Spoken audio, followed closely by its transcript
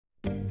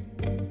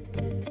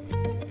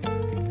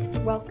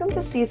Welcome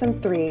to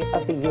Season 3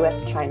 of the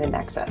U.S. China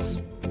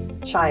Nexus.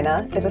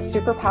 China is a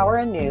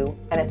superpower anew,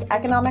 and its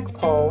economic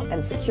pull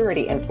and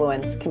security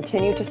influence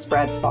continue to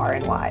spread far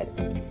and wide.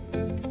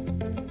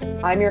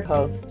 I'm your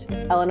host,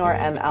 Eleanor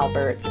M.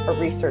 Albert, a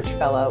research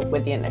fellow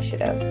with the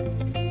initiative.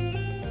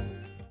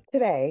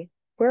 Today,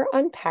 we're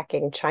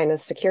unpacking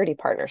China's security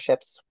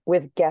partnerships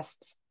with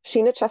guests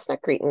Sheena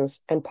Chestnut Greitens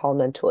and Paul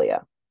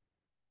Nantulya.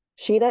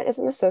 Sheena is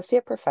an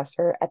associate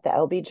professor at the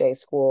LBJ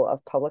School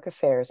of Public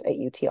Affairs at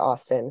UT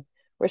Austin,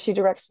 where she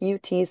directs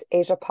UT's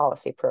Asia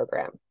Policy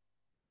program.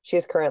 She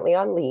is currently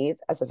on leave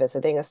as a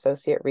visiting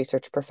associate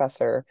research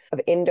professor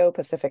of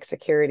Indo-Pacific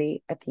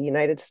Security at the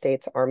United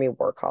States Army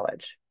War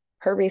College.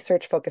 Her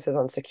research focuses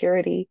on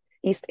security,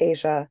 East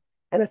Asia,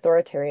 and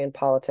authoritarian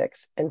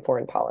politics and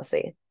foreign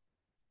policy.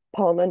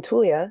 Paul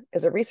Nantulya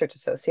is a research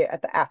associate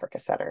at the Africa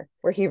Center,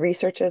 where he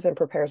researches and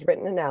prepares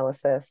written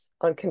analysis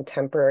on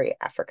contemporary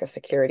Africa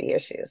security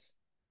issues.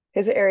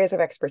 His areas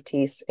of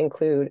expertise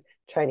include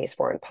Chinese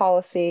foreign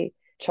policy,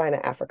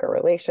 China-Africa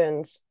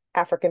relations,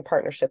 African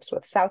partnerships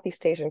with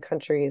Southeast Asian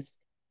countries,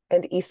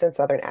 and East and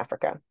Southern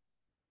Africa.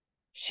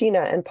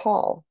 Sheena and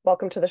Paul,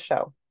 welcome to the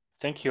show.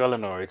 Thank you,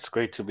 Eleanor. It's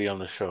great to be on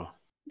the show.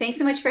 Thanks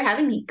so much for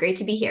having me. Great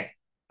to be here.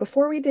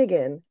 Before we dig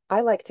in,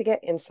 I like to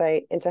get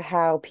insight into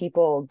how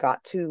people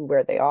got to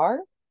where they are.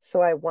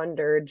 So I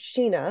wondered,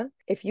 Sheena,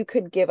 if you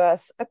could give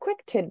us a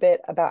quick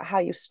tidbit about how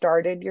you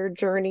started your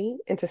journey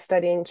into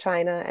studying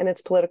China and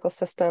its political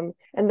system,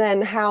 and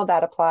then how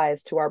that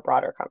applies to our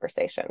broader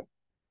conversation.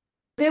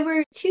 There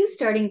were two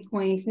starting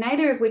points,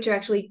 neither of which are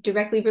actually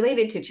directly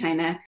related to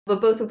China,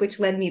 but both of which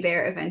led me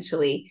there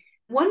eventually.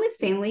 One was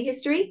family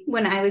history.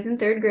 When I was in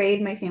third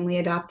grade, my family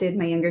adopted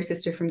my younger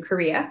sister from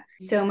Korea.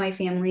 So my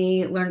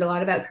family learned a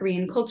lot about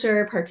Korean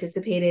culture,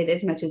 participated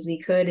as much as we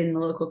could in the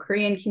local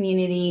Korean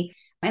community.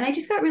 And I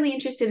just got really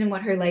interested in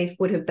what her life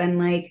would have been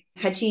like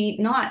had she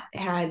not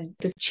had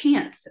this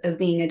chance of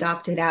being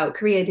adopted out.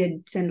 Korea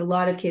did send a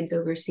lot of kids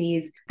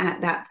overseas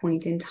at that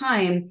point in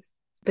time,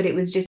 but it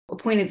was just a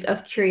point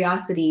of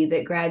curiosity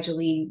that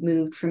gradually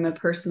moved from a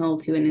personal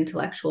to an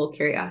intellectual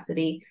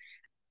curiosity.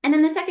 And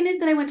then the second is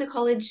that I went to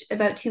college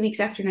about 2 weeks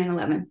after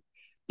 9/11.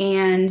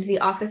 And the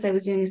office I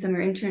was doing a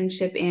summer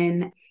internship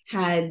in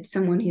had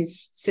someone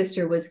whose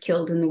sister was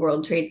killed in the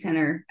World Trade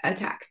Center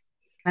attacks.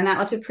 And that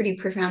left a pretty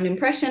profound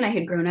impression. I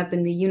had grown up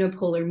in the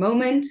unipolar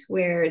moment,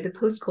 where the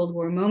post-Cold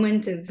War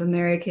moment of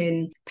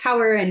American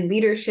power and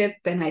leadership,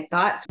 and I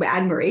thought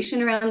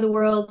admiration around the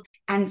world.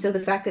 And so the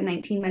fact that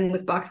 19 men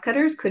with box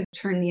cutters could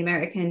turn the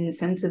American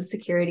sense of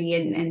security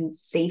and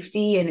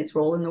safety and its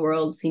role in the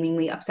world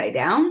seemingly upside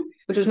down,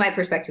 which was my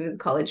perspective as a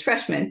college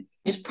freshman,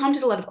 just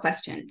prompted a lot of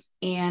questions.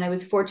 And I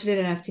was fortunate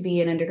enough to be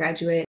an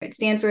undergraduate at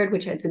Stanford,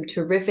 which had some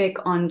terrific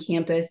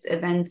on-campus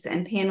events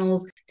and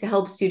panels to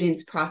help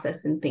students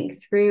process and think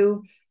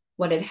through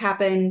what had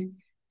happened.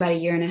 About a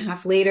year and a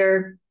half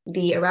later,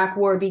 the Iraq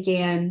War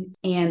began,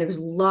 and there was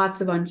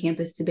lots of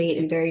on-campus debate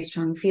and very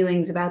strong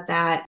feelings about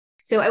that.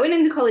 So I went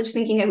into college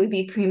thinking I would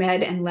be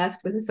pre-med and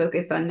left with a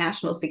focus on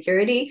national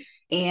security,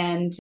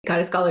 and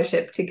got a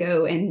scholarship to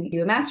go and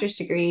do a master's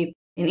degree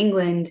in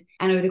England.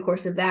 And over the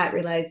course of that,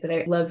 realized that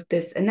I loved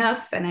this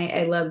enough, and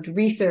I loved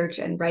research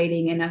and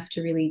writing enough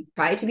to really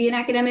try to be an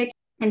academic.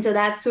 And so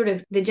that's sort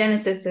of the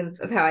genesis of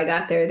how I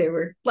got there. There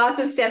were lots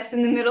of steps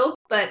in the middle,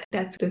 but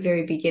that's the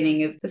very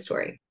beginning of the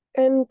story.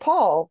 And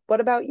Paul,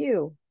 what about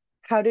you?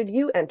 How did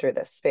you enter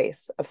this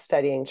space of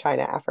studying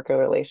China-Africa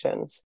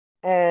relations?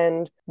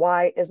 And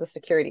why is the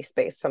security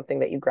space something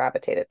that you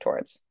gravitated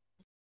towards?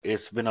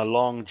 It's been a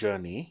long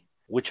journey,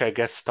 which I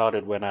guess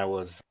started when I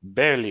was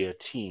barely a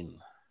teen.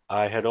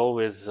 I had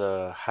always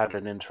had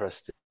an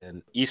interest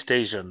in East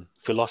Asian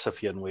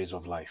philosophy and ways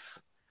of life.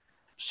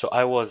 So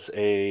I was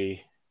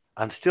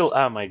and still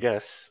am, I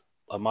guess,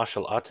 a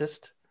martial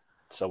artist.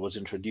 So I was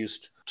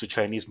introduced to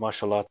Chinese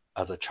martial art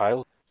as a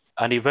child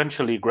and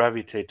eventually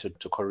gravitated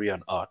to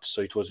Korean art.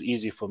 So it was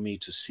easy for me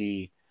to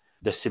see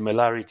the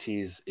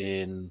similarities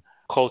in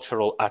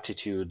cultural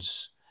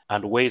attitudes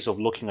and ways of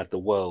looking at the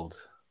world,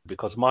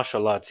 because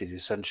martial arts is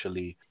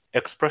essentially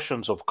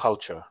expressions of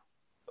culture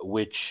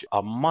which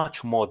are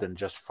much more than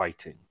just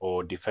fighting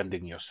or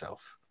defending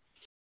yourself.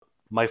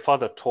 My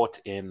father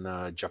taught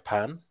in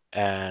Japan,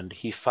 and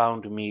he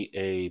found me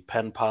a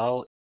pen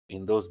pal.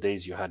 In those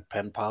days, you had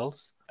pen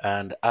pals.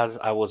 And as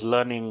I was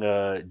learning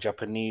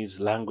Japanese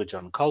language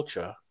and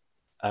culture,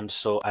 and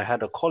so I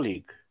had a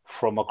colleague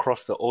from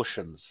across the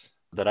oceans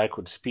that I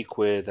could speak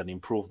with and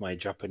improve my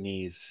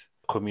Japanese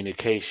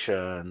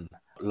communication,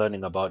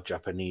 learning about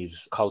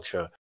Japanese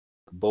culture.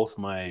 Both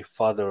my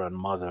father and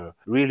mother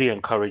really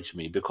encouraged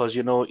me because,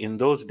 in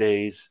those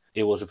days,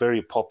 it was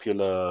very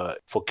popular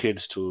for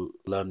kids to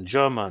learn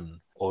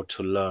German or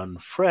to learn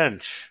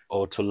French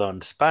or to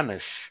learn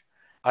Spanish.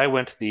 I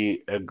went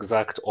the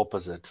exact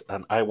opposite,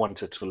 and I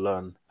wanted to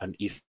learn an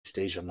East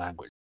Asian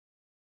language.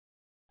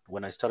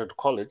 When I started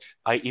college,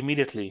 I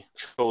immediately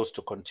chose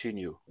to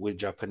continue with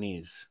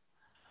Japanese.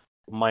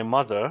 My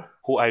mother,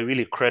 who I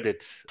really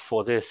credit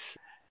for this,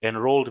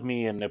 enrolled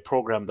me in a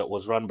program that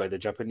was run by the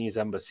Japanese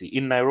embassy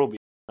in Nairobi.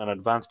 an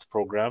advanced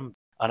program,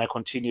 and I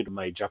continued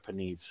my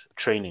Japanese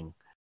training.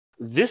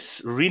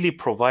 This really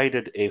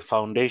provided a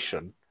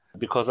foundation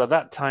because at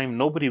that time,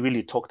 nobody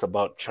really talked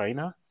about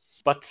China.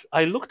 But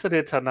I looked at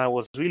it and I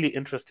was really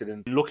interested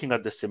in looking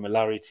at the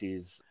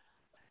similarities.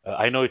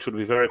 I know it would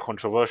be very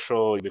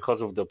controversial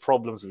because of the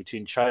problems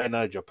between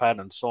China, Japan,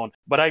 and so on,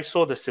 but I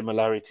saw the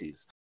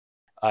similarities.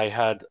 I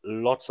had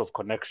lots of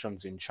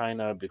connections in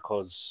China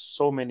because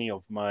so many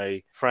of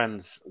my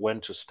friends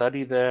went to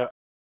study there.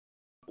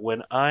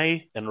 When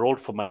I enrolled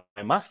for my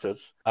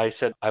master's, I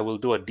said I will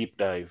do a deep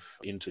dive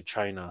into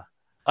China.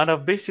 And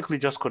I've basically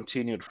just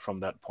continued from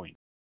that point.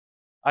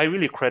 I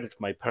really credit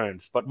my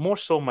parents, but more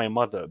so my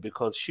mother,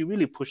 because she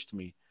really pushed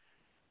me.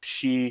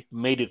 She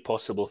made it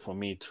possible for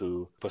me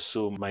to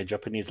pursue my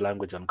Japanese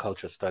language and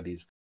culture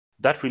studies.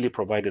 That really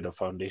provided a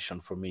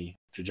foundation for me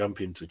to jump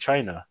into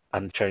China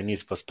and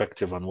Chinese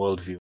perspective and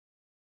worldview.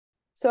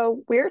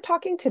 So, we're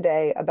talking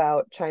today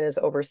about China's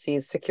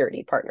overseas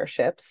security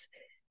partnerships.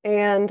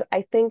 And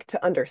I think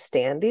to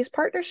understand these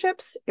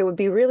partnerships, it would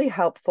be really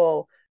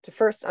helpful to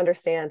first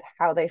understand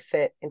how they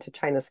fit into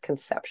China's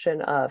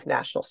conception of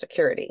national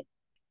security.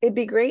 It'd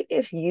be great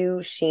if you,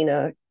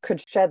 Sheena,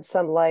 could shed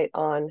some light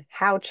on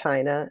how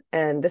China,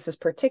 and this is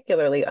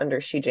particularly under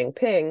Xi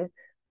Jinping,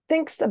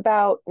 thinks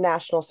about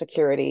national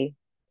security.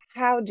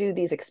 How do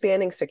these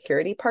expanding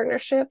security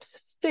partnerships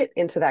fit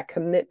into that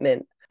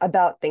commitment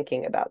about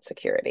thinking about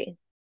security?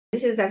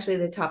 This is actually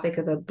the topic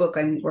of a book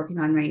I'm working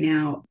on right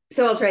now,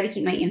 so I'll try to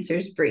keep my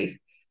answers brief.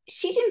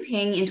 Xi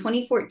Jinping in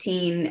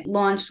 2014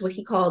 launched what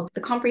he called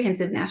the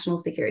comprehensive national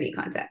security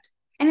concept.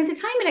 And at the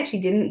time, it actually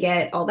didn't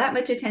get all that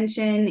much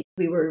attention.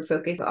 We were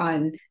focused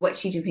on what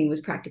Xi Jinping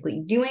was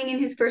practically doing in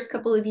his first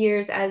couple of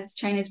years as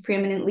China's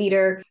preeminent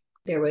leader.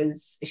 There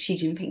was Xi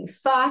Jinping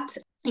thought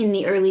in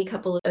the early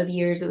couple of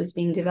years it was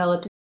being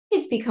developed.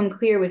 It's become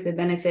clear with the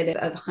benefit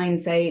of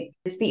hindsight.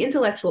 It's the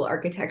intellectual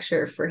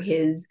architecture for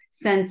his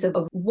sense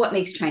of what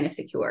makes China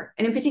secure,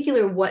 and in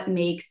particular, what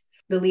makes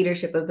the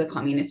leadership of the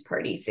Communist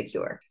Party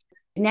secure.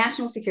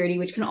 National security,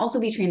 which can also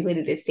be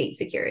translated as state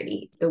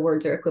security, the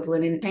words are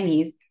equivalent in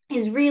Chinese,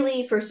 is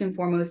really first and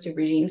foremost a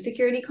regime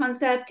security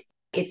concept.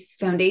 Its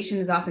foundation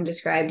is often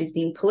described as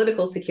being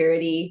political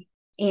security,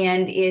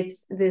 and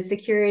it's the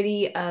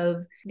security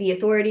of the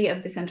authority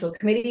of the Central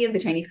Committee of the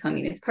Chinese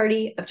Communist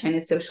Party, of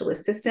China's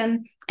socialist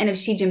system, and of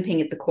Xi Jinping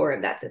at the core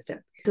of that system.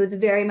 So it's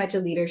very much a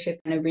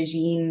leadership and a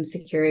regime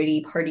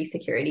security, party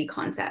security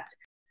concept.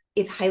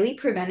 It's highly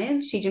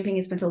preventive. Xi Jinping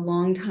has spent a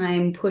long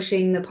time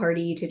pushing the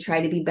party to try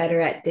to be better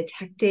at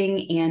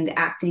detecting and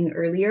acting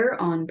earlier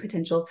on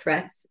potential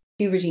threats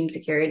to regime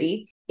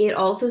security. It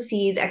also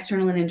sees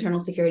external and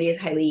internal security as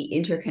highly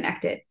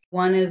interconnected.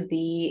 One of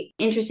the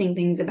interesting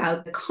things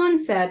about the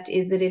concept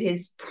is that it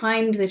has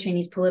primed the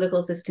Chinese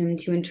political system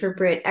to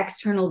interpret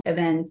external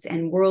events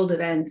and world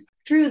events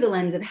through the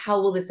lens of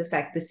how will this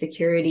affect the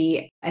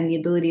security and the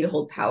ability to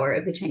hold power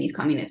of the Chinese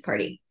Communist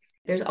Party.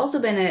 There's also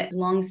been a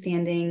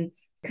longstanding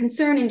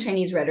concern in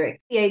Chinese rhetoric,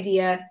 the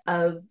idea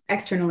of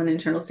external and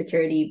internal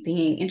security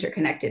being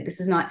interconnected. This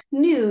is not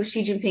new.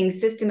 Xi Jinping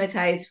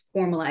systematized,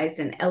 formalized,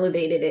 and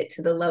elevated it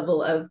to the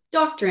level of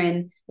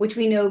doctrine, which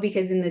we know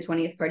because in the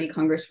 20th Party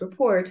Congress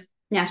report,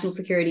 national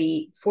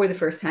security for the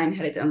first time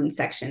had its own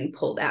section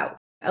pulled out,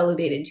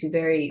 elevated to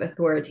very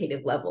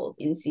authoritative levels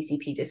in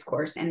CCP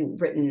discourse and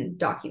written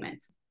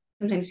documents.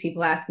 Sometimes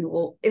people ask me,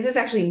 well, is this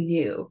actually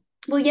new?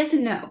 Well, yes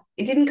and no.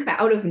 It didn't come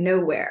out of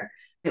nowhere.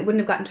 It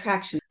wouldn't have gotten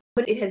traction.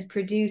 But it has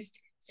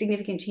produced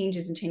significant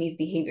changes in Chinese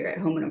behavior at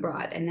home and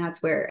abroad. And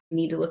that's where we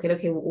need to look at,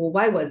 okay, well,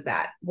 why was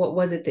that? What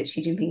was it that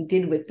Xi Jinping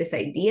did with this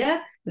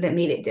idea that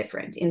made it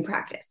different in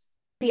practice?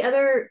 The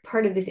other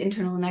part of this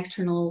internal and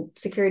external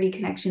security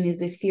connection is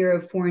this fear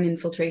of foreign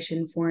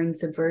infiltration, foreign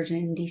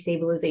subversion,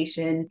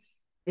 destabilization.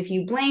 If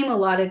you blame a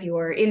lot of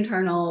your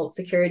internal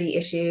security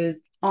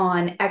issues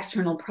on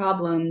external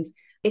problems,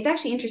 it's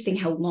actually interesting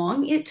how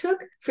long it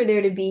took for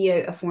there to be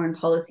a foreign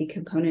policy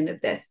component of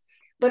this.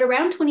 But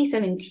around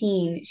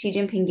 2017, Xi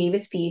Jinping gave a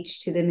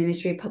speech to the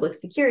Ministry of Public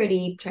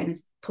Security,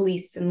 China's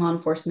police and law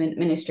enforcement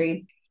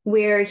ministry,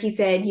 where he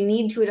said, you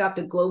need to adopt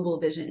a global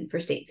vision for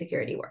state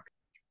security work.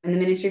 And the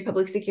Ministry of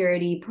Public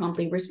Security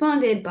promptly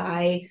responded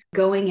by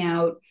going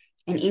out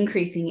and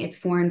increasing its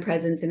foreign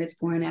presence and its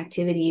foreign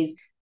activities.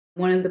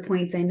 One of the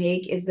points I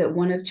make is that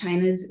one of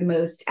China's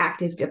most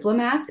active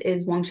diplomats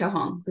is Wang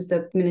Xiaohong, who's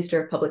the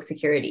Minister of Public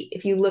Security.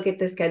 If you look at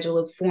the schedule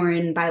of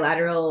foreign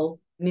bilateral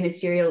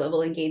ministerial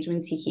level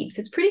engagements he keeps,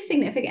 it's pretty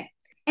significant.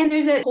 And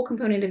there's a whole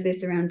component of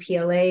this around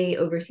PLA,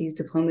 overseas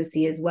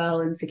diplomacy as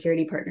well, and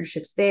security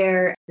partnerships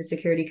there, the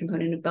security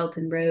component of Belt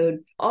and Road.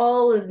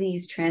 All of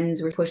these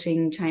trends were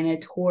pushing China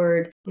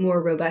toward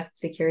more robust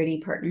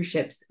security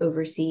partnerships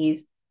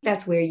overseas.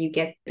 That's where you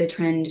get the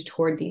trend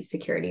toward these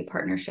security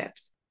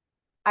partnerships.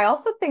 I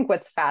also think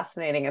what's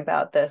fascinating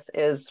about this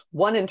is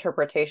one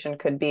interpretation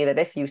could be that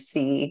if you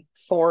see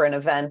foreign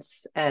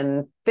events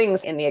and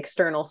things in the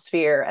external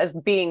sphere as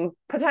being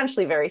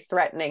potentially very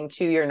threatening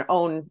to your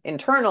own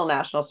internal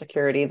national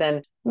security,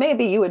 then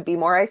maybe you would be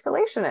more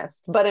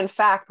isolationist. But in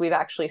fact, we've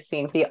actually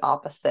seen the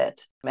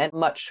opposite and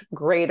much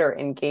greater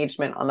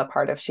engagement on the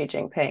part of Xi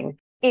Jinping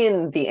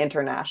in the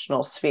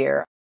international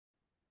sphere.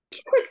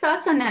 Two quick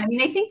thoughts on that. I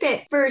mean, I think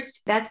that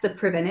first, that's the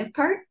preventive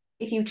part.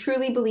 If you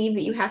truly believe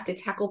that you have to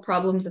tackle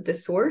problems at the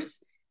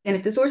source, and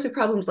if the source of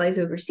problems lies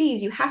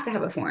overseas, you have to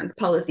have a foreign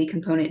policy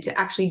component to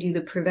actually do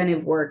the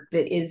preventive work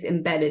that is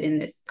embedded in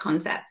this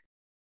concept.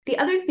 The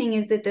other thing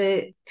is that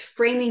the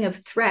framing of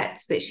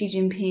threats that Xi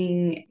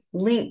Jinping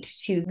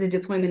linked to the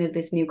deployment of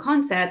this new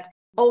concept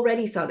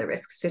already saw the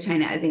risks to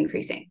China as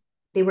increasing.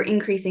 They were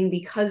increasing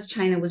because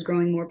China was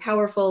growing more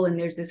powerful, and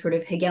there's this sort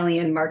of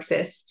Hegelian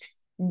Marxist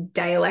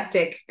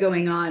dialectic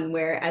going on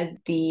where as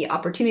the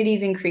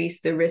opportunities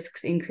increase, the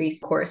risks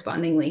increase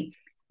correspondingly.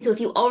 So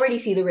if you already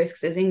see the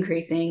risks as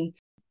increasing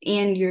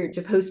and you're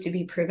supposed to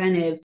be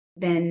preventive,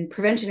 then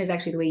prevention is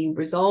actually the way you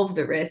resolve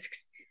the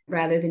risks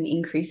rather than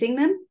increasing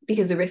them,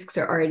 because the risks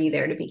are already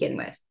there to begin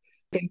with.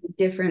 There's a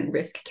different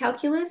risk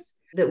calculus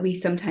that we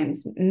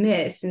sometimes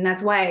miss. And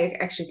that's why I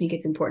actually think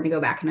it's important to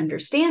go back and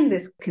understand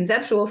this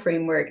conceptual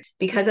framework,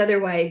 because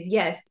otherwise,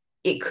 yes,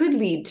 it could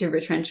lead to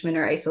retrenchment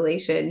or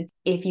isolation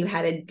if you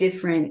had a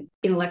different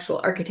intellectual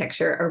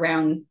architecture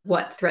around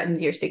what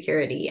threatens your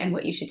security and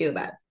what you should do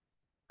about it.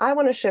 I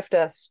want to shift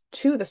us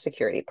to the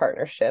security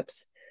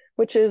partnerships,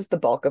 which is the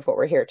bulk of what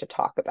we're here to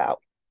talk about.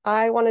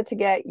 I wanted to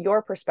get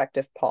your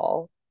perspective,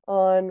 Paul,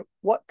 on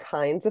what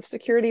kinds of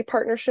security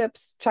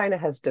partnerships China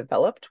has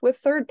developed with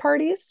third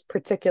parties,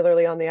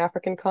 particularly on the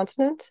African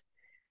continent,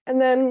 and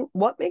then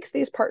what makes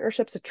these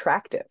partnerships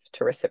attractive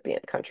to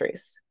recipient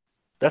countries.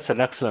 That's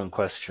an excellent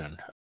question.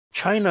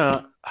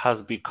 China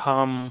has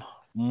become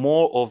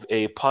more of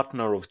a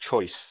partner of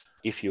choice,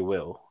 if you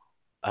will,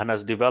 and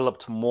has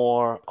developed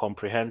more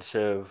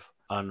comprehensive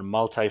and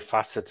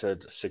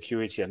multifaceted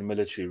security and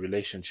military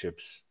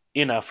relationships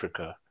in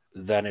Africa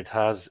than it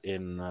has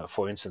in,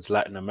 for instance,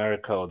 Latin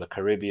America or the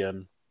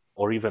Caribbean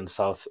or even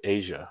South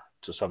Asia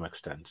to some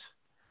extent.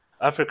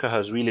 Africa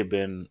has really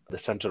been the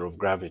center of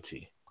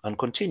gravity and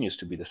continues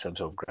to be the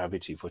center of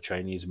gravity for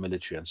Chinese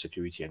military and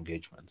security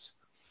engagements.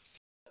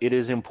 It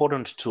is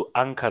important to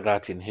anchor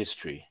that in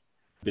history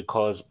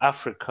because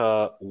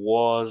Africa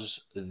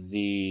was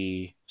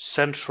the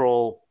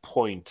central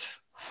point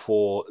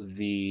for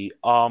the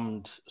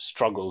armed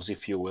struggles,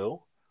 if you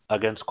will,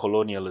 against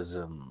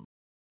colonialism,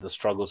 the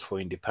struggles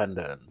for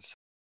independence.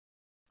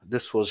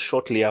 This was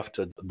shortly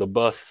after the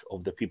birth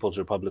of the People's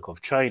Republic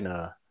of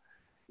China.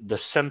 The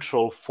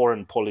central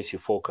foreign policy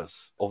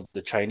focus of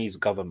the Chinese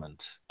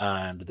government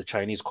and the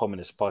Chinese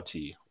Communist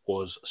Party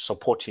was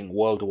supporting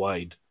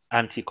worldwide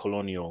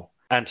anti-colonial,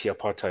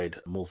 anti-apartheid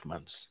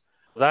movements.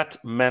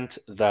 That meant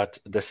that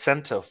the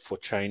center for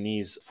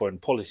Chinese foreign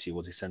policy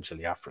was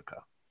essentially Africa.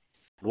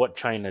 What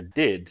China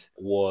did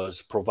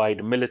was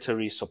provide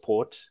military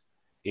support,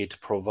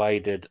 it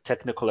provided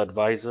technical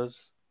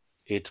advisors,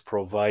 it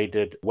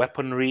provided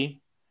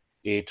weaponry,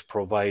 it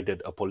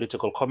provided a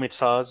political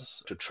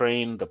commissars to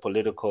train the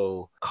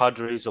political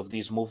cadres of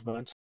these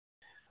movements.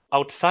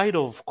 Outside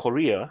of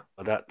Korea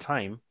at that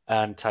time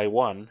and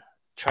Taiwan,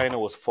 China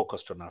was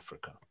focused on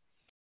Africa.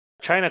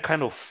 China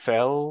kind of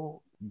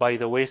fell by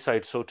the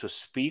wayside, so to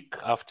speak,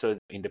 after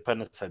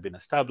independence had been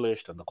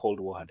established and the Cold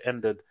War had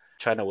ended.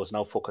 China was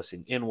now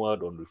focusing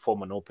inward on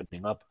reform and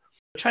opening up.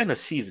 China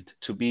ceased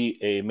to be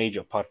a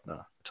major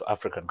partner to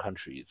African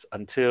countries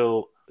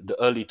until the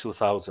early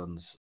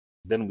 2000s.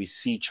 Then we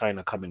see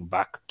China coming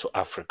back to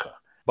Africa.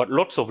 But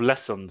lots of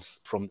lessons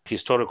from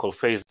historical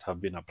phases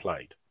have been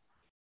applied.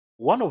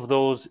 One of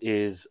those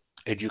is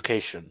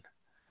education.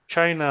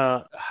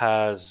 China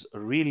has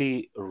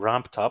really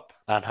ramped up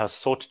and has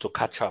sought to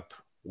catch up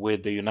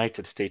with the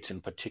United States in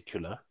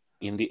particular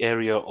in the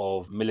area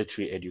of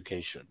military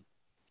education.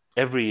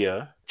 Every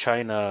year,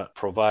 China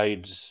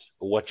provides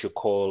what you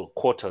call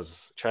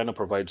quotas. China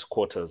provides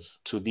quotas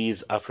to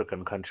these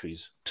African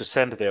countries to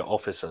send their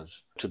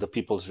officers to the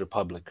People's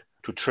Republic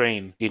to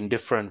train in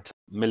different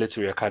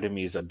military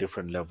academies at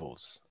different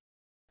levels.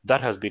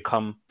 That has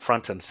become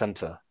front and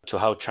center to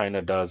how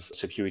China does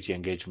security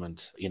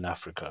engagement in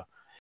Africa.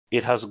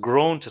 It has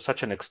grown to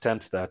such an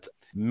extent that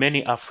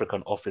many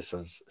African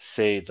officers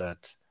say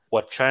that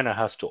what China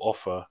has to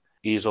offer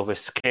is of a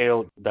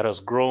scale that has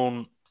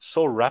grown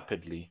so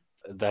rapidly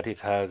that it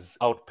has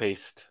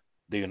outpaced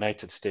the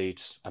United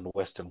States and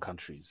Western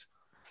countries.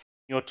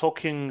 You're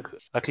talking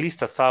at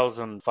least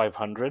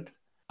 1,500.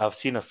 I've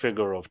seen a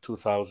figure of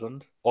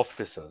 2,000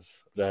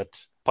 officers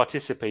that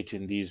participate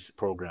in these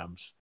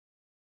programs.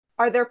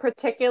 Are there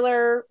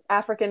particular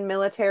African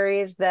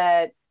militaries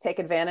that take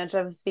advantage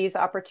of these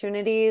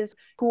opportunities?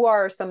 Who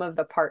are some of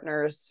the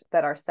partners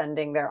that are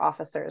sending their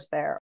officers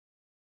there?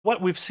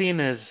 What we've seen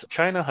is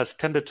China has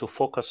tended to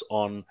focus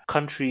on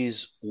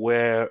countries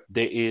where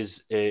there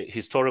is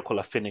historical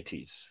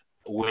affinities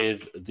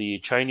with the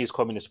Chinese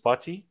Communist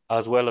Party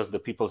as well as the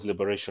People's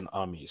Liberation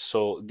Army.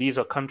 So these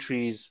are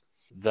countries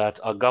that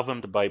are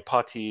governed by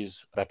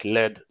parties that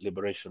led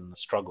liberation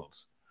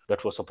struggles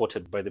that were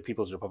supported by the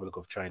People's Republic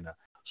of China.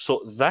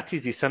 So that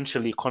is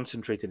essentially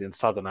concentrated in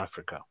Southern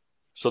Africa.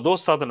 So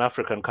those Southern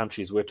African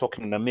countries, we're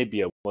talking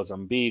Namibia,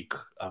 Mozambique,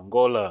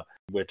 Angola,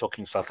 we're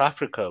talking South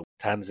Africa,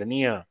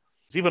 Tanzania,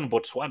 even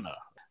Botswana,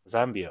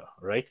 Zambia,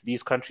 right?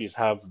 These countries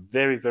have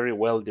very, very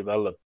well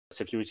developed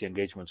security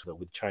engagements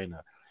with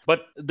China.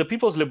 But the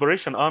People's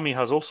Liberation Army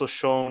has also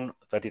shown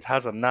that it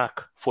has a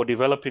knack for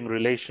developing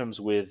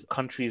relations with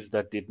countries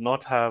that did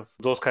not have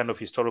those kind of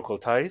historical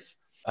ties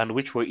and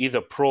which were either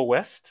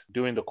pro-West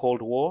during the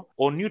Cold War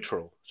or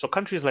neutral. So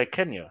countries like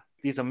Kenya,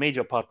 these are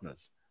major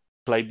partners.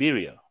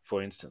 Liberia,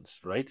 for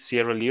instance, right?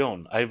 Sierra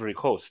Leone, Ivory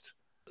Coast,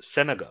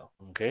 Senegal,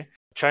 okay?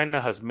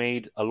 China has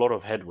made a lot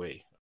of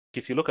headway.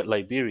 If you look at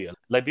Liberia,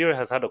 Liberia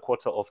has had a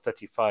quota of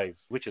 35,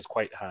 which is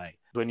quite high.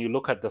 When you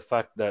look at the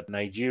fact that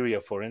Nigeria,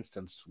 for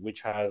instance,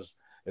 which has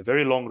a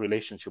very long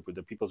relationship with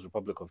the People's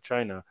Republic of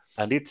China,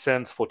 and it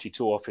sends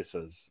 42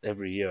 officers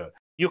every year,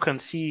 you can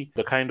see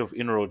the kind of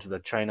inroads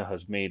that China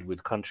has made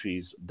with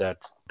countries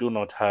that do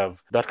not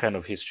have that kind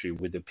of history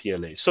with the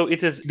PLA. So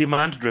it is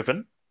demand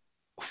driven.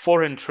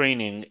 Foreign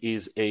training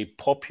is a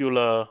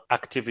popular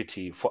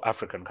activity for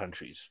African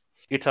countries.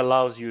 It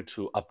allows you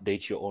to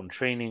update your own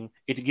training.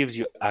 It gives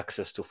you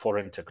access to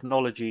foreign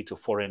technology, to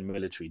foreign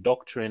military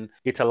doctrine.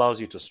 It allows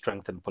you to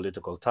strengthen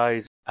political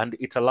ties, and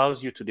it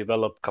allows you to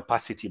develop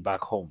capacity back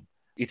home.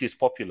 It is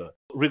popular,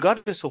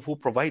 regardless of who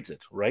provides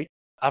it, right?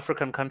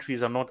 African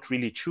countries are not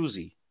really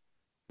choosy.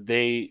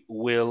 They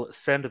will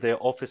send their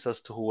officers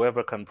to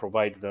whoever can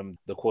provide them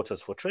the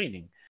quotas for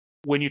training.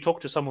 When you talk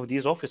to some of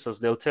these officers,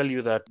 they'll tell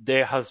you that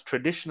there has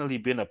traditionally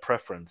been a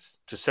preference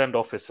to send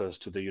officers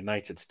to the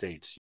United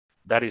States.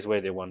 That is where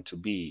they want to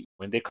be.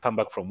 When they come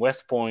back from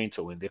West Point,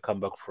 or when they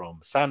come back from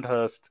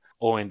Sandhurst,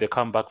 or when they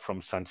come back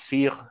from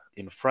Saint-Cyr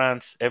in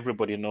France,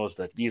 everybody knows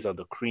that these are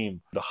the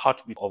cream, the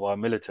heartbeat of our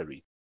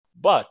military.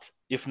 But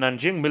if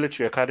Nanjing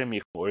Military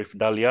Academy or if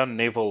Dalian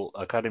Naval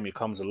Academy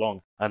comes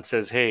along and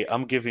says, hey,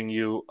 I'm giving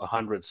you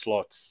 100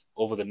 slots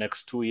over the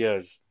next 2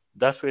 years,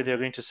 that's where they're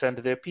going to send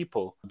their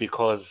people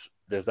because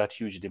there's that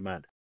huge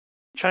demand.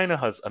 China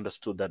has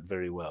understood that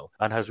very well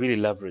and has really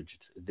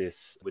leveraged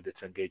this with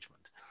its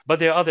engagement. But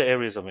there are other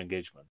areas of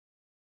engagement.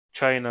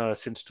 China,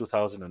 since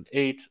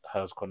 2008,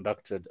 has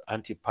conducted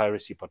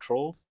anti-piracy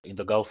patrols in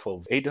the Gulf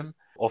of Aden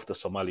off the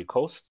Somali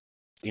coast.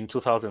 In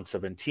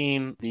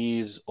 2017,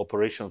 these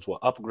operations were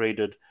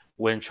upgraded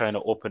when China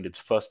opened its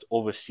first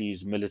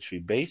overseas military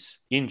base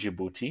in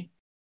Djibouti.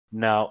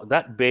 Now,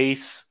 that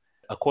base,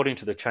 according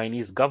to the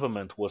Chinese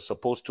government, was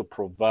supposed to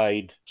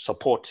provide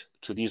support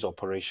to these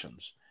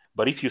operations.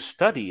 But if you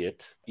study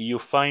it, you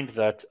find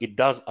that it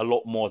does a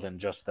lot more than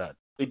just that.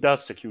 It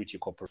does security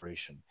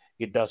cooperation,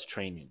 it does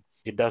training,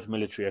 it does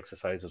military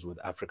exercises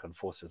with African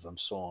forces, and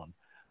so on.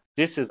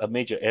 This is a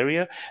major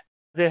area.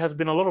 There has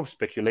been a lot of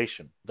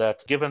speculation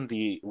that given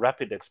the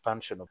rapid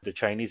expansion of the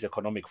Chinese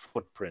economic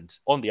footprint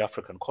on the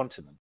African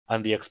continent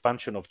and the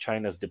expansion of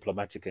China's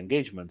diplomatic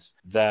engagements,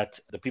 that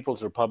the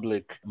People's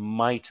Republic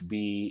might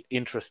be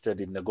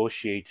interested in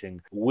negotiating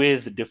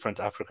with different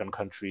African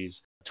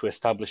countries to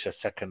establish a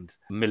second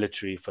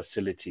military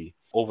facility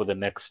over the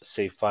next,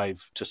 say,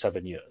 5 to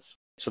 7 years.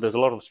 So there's a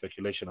lot of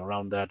speculation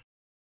around that.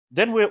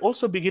 Then we're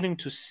also beginning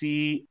to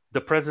see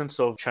the presence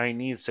of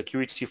Chinese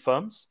security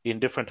firms in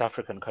different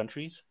African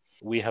countries.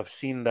 We have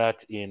seen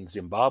that in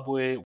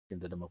Zimbabwe, in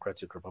the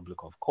Democratic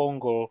Republic of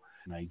Congo,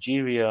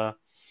 Nigeria,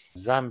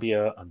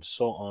 Zambia, and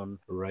so on,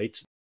 right?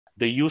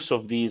 The use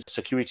of these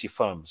security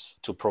firms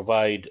to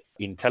provide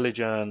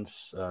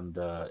intelligence and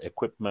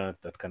equipment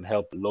that can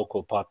help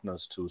local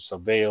partners to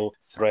surveil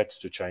threats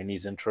to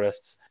Chinese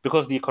interests,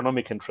 because the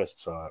economic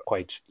interests are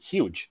quite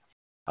huge.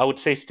 I would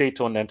say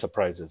state-owned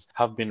enterprises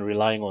have been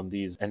relying on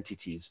these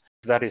entities.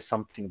 That is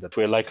something that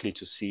we're likely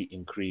to see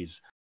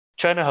increase.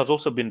 China has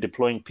also been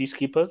deploying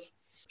peacekeepers.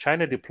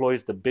 China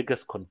deploys the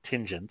biggest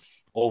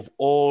contingents of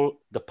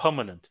all the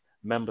permanent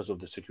members of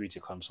the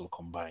Security Council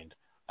combined.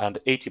 And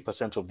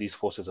 80% of these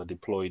forces are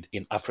deployed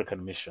in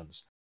African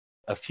missions.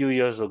 A few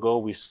years ago,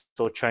 we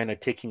saw China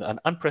taking an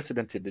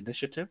unprecedented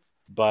initiative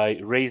by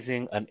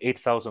raising an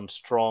 8,000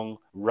 strong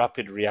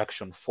rapid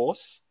reaction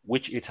force,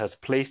 which it has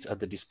placed at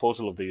the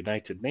disposal of the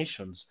United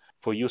Nations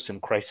for use in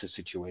crisis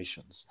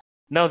situations.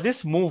 Now,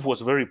 this move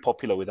was very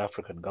popular with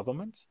African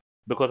governments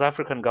because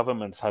African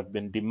governments have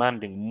been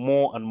demanding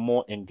more and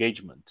more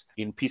engagement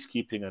in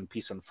peacekeeping and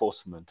peace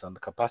enforcement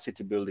and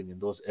capacity building in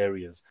those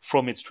areas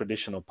from its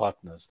traditional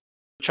partners.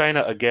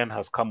 China again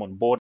has come on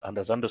board and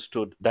has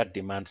understood that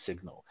demand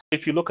signal.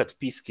 If you look at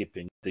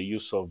peacekeeping, the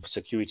use of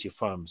security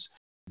firms,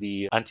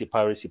 the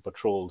anti-piracy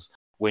patrols,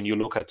 when you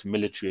look at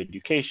military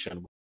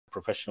education,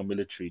 professional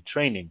military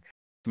training,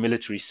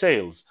 military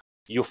sales,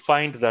 you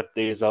find that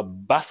there is a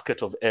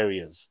basket of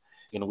areas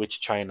in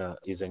which China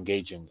is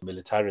engaging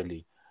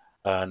militarily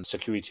and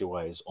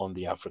security-wise on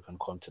the African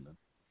continent.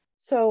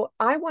 So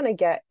I want to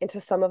get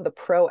into some of the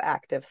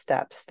proactive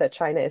steps that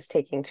China is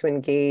taking to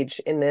engage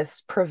in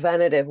this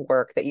preventative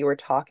work that you were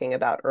talking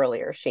about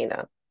earlier,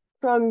 Sheena.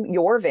 From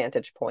your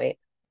vantage point,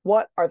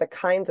 what are the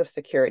kinds of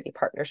security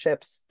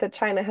partnerships that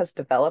China has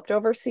developed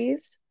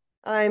overseas?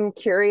 I'm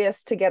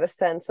curious to get a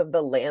sense of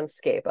the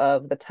landscape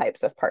of the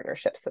types of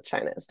partnerships that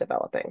China is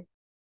developing.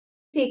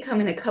 They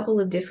come in a couple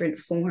of different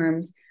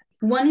forms.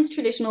 One is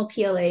traditional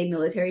PLA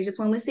military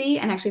diplomacy,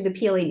 and actually, the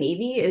PLA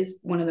Navy is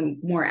one of the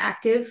more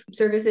active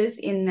services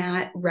in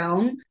that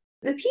realm.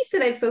 The piece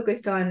that I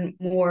focused on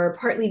more,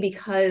 partly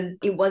because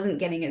it wasn't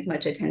getting as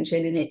much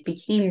attention and it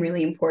became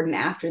really important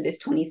after this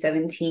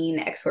 2017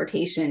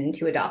 exhortation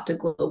to adopt a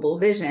global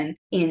vision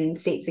in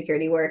state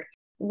security work,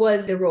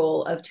 was the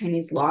role of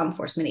Chinese law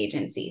enforcement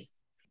agencies.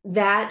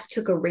 That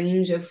took a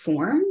range of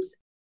forms.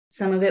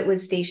 Some of it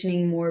was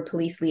stationing more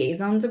police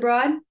liaisons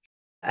abroad.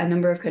 A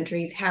number of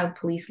countries have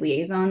police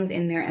liaisons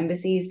in their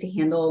embassies to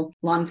handle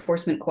law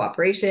enforcement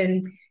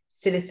cooperation.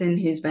 Citizen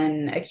who's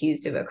been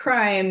accused of a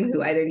crime,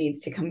 who either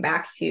needs to come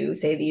back to,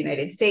 say, the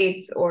United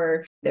States,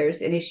 or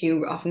there's an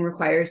issue often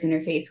requires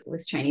interface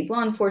with Chinese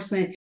law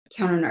enforcement,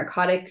 counter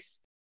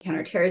narcotics,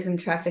 counterterrorism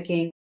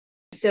trafficking.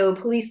 So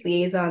police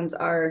liaisons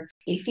are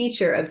a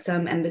feature of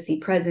some embassy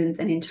presence.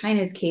 And in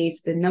China's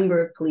case, the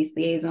number of police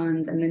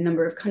liaisons and the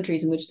number of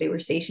countries in which they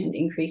were stationed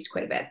increased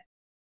quite a bit.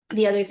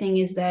 The other thing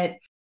is that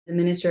the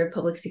Minister of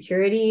Public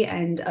Security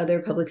and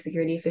other public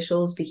security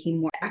officials became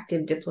more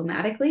active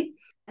diplomatically.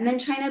 And then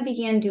China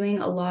began doing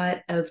a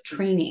lot of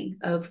training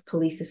of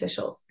police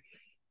officials.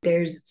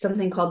 There's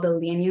something called the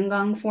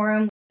Lianyungang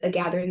Forum, a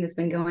gathering that's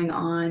been going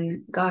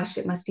on, gosh,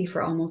 it must be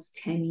for almost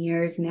 10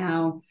 years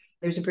now.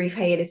 There's a brief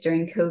hiatus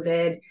during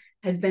COVID,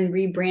 has been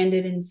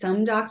rebranded in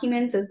some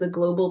documents as the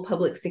Global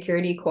Public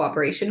Security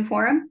Cooperation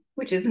Forum,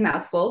 which is a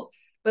mouthful,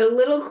 but a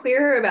little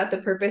clearer about the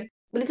purpose.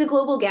 But it's a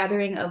global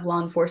gathering of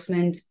law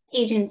enforcement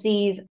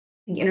agencies.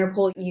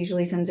 Interpol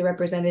usually sends a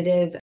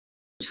representative.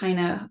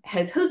 China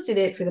has hosted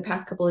it for the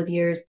past couple of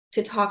years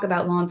to talk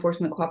about law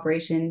enforcement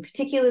cooperation,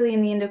 particularly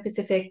in the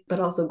Indo-Pacific, but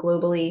also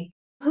globally.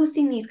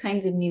 Hosting these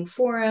kinds of new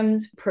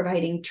forums,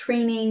 providing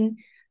training.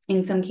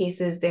 In some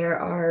cases, there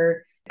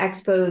are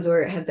expos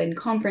or have been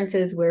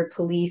conferences where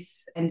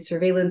police and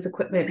surveillance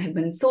equipment have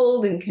been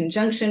sold in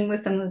conjunction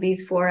with some of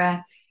these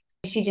fora.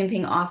 Xi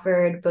Jinping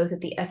offered, both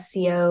at the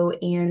SCO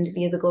and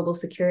via the Global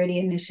Security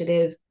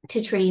Initiative, to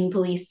train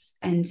police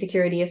and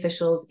security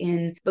officials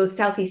in both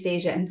Southeast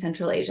Asia and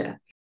Central Asia.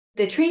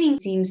 The training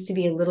seems to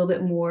be a little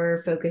bit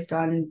more focused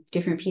on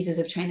different pieces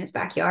of China's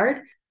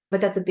backyard,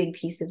 but that's a big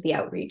piece of the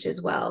outreach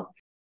as well.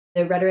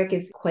 The rhetoric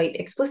is quite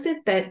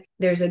explicit that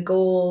there's a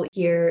goal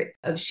here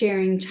of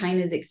sharing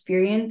China's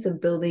experience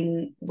of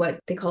building what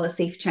they call a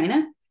safe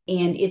China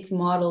and its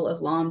model of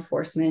law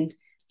enforcement,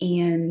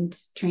 and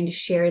trying to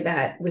share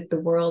that with the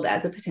world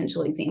as a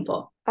potential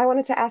example. I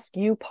wanted to ask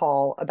you,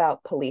 Paul,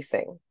 about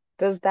policing.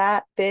 Does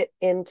that fit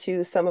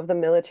into some of the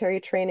military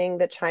training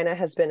that China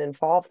has been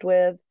involved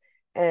with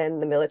and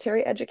the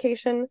military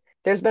education?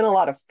 There's been a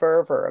lot of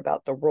fervor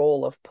about the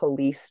role of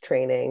police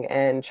training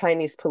and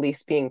Chinese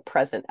police being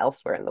present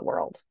elsewhere in the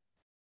world.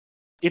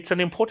 It's an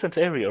important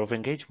area of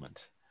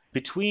engagement.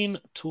 Between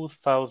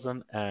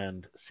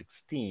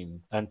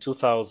 2016 and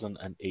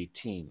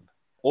 2018,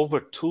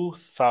 over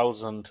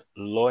 2,000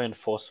 law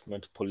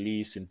enforcement,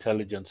 police,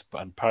 intelligence,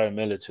 and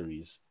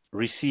paramilitaries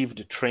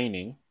received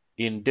training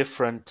in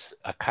different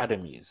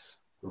academies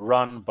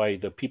run by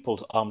the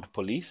People's Armed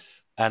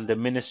Police and the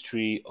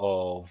Ministry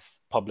of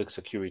Public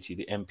Security,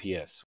 the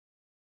MPS.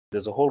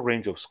 There's a whole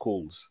range of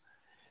schools.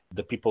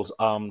 The People's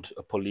Armed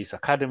Police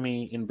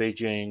Academy in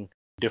Beijing,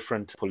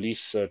 different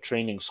police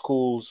training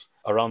schools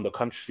around the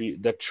country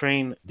that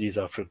train these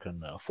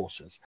African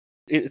forces.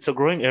 It's a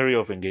growing area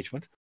of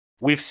engagement.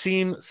 We've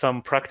seen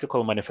some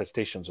practical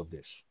manifestations of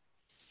this.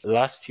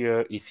 Last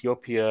year,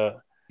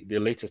 Ethiopia, the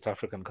latest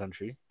African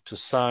country, to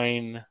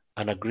sign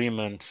an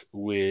agreement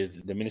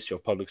with the Ministry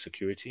of Public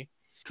Security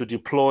to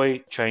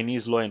deploy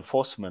Chinese law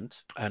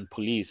enforcement and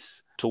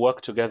police to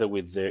work together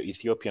with their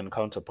Ethiopian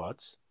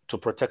counterparts to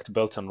protect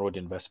Belt and Road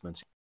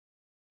investments.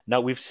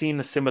 Now, we've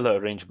seen similar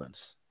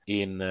arrangements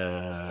in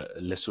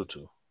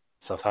Lesotho,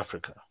 South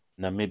Africa,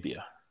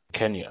 Namibia,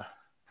 Kenya,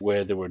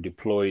 where they were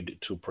deployed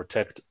to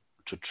protect,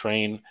 to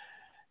train,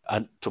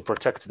 and to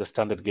protect the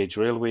standard gauge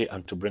railway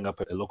and to bring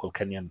up a local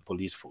Kenyan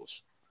police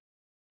force.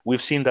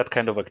 We've seen that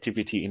kind of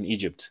activity in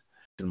Egypt,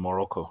 in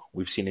Morocco.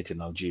 We've seen it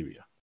in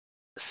Algeria.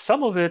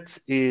 Some of it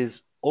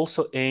is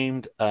also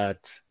aimed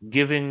at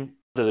giving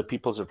the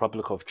People's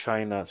Republic of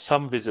China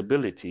some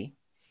visibility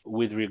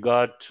with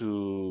regard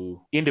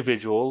to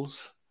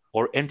individuals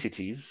or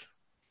entities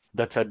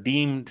that are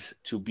deemed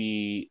to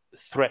be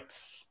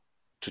threats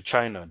to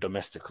China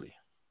domestically.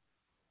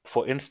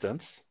 For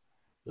instance,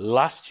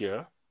 last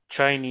year,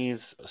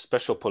 Chinese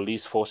special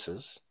police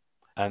forces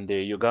and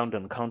their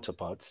Ugandan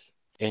counterparts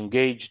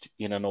engaged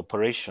in an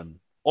operation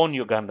on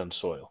Ugandan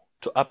soil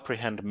to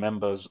apprehend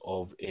members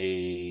of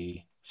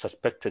a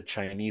suspected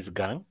Chinese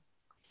gang.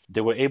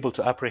 They were able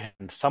to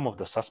apprehend some of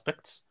the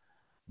suspects,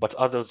 but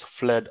others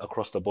fled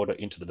across the border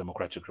into the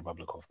Democratic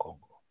Republic of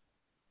Congo.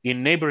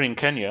 In neighboring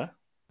Kenya,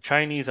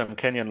 Chinese and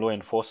Kenyan law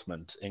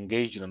enforcement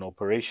engaged in an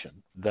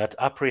operation that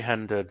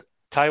apprehended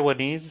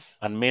Taiwanese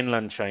and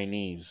mainland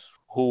Chinese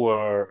who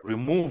were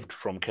removed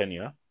from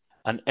Kenya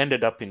and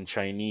ended up in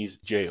Chinese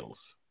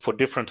jails for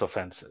different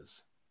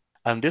offenses.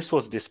 And this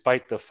was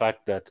despite the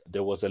fact that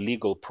there was a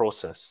legal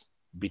process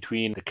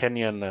between the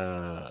Kenyan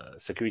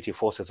security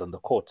forces and the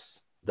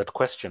courts that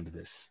questioned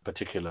this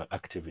particular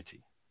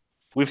activity.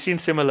 We've seen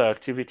similar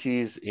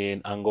activities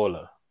in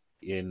Angola,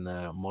 in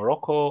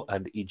Morocco,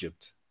 and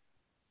Egypt.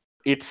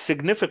 It's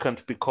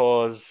significant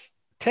because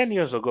 10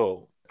 years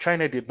ago,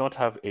 China did not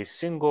have a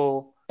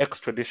single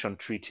extradition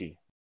treaty.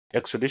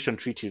 Extradition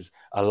treaties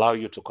allow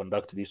you to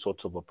conduct these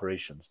sorts of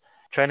operations.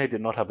 China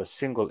did not have a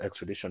single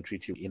extradition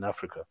treaty in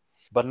Africa.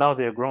 But now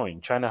they're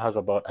growing. China has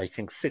about, I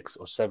think, 6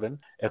 or 7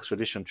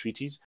 extradition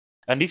treaties.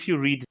 And if you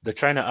read the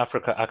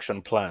China-Africa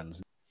action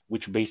plans,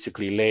 which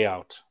basically lay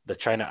out the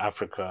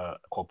China-Africa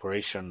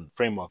cooperation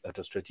framework at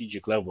a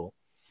strategic level,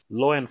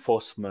 law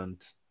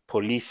enforcement,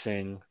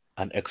 policing,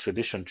 and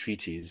extradition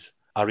treaties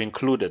are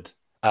included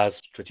as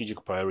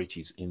strategic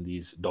priorities in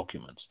these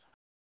documents.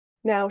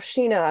 Now,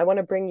 Sheena, I want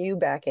to bring you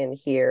back in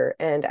here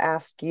and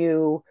ask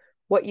you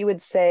what you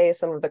would say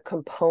some of the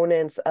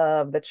components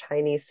of the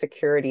Chinese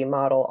security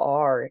model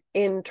are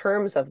in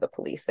terms of the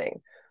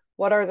policing.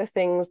 What are the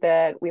things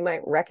that we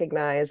might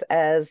recognize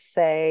as,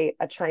 say,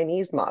 a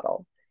Chinese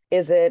model?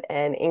 Is it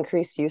an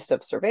increased use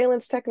of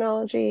surveillance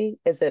technology?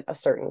 Is it a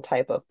certain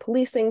type of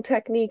policing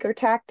technique or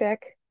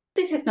tactic?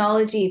 The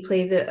technology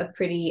plays a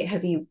pretty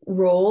heavy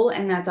role,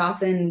 and that's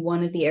often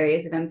one of the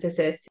areas of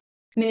emphasis.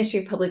 Ministry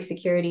of Public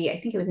Security, I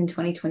think it was in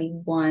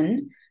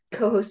 2021,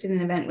 co-hosted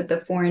an event with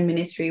the Foreign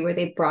Ministry where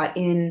they brought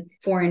in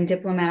foreign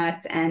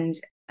diplomats and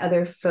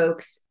other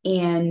folks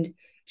and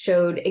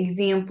showed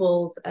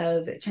examples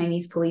of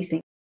Chinese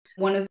policing.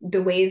 One of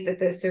the ways that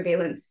the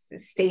surveillance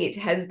state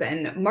has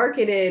been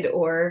marketed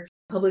or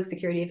public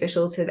security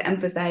officials have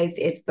emphasized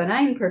its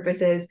benign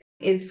purposes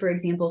is, for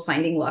example,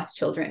 finding lost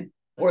children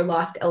or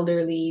lost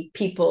elderly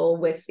people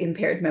with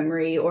impaired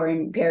memory or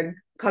impaired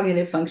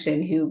cognitive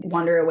function who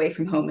wander away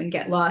from home and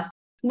get lost.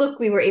 Look,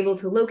 we were able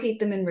to locate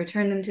them and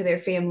return them to their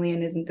family,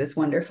 and isn't this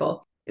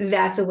wonderful?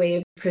 That's a way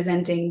of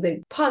presenting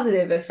the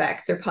positive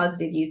effects or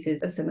positive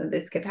uses of some of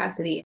this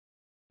capacity.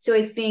 So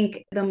I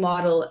think the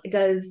model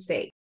does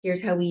say,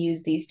 here's how we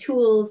use these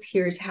tools,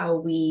 here's how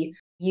we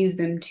use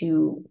them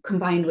to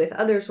combine with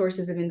other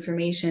sources of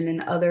information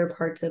and other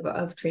parts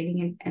of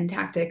training and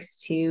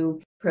tactics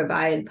to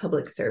provide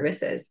public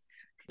services.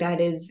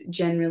 That is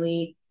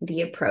generally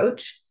the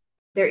approach.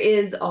 There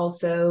is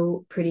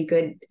also pretty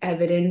good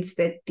evidence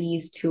that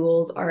these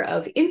tools are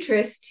of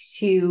interest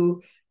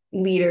to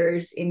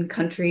leaders in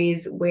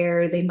countries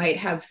where they might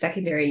have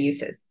secondary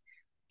uses.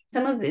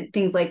 Some of the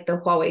things like the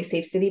Huawei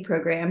Safe City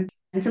program,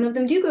 and some of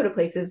them do go to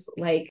places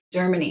like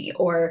Germany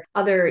or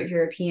other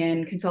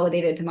European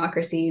consolidated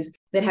democracies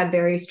that have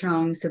very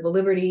strong civil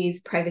liberties,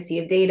 privacy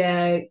of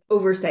data,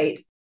 oversight.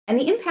 And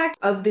the impact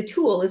of the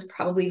tool is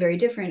probably very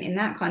different in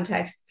that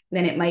context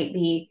than it might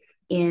be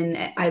in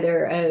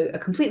either a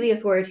completely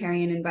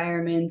authoritarian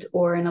environment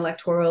or an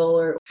electoral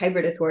or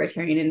hybrid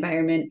authoritarian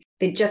environment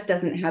that just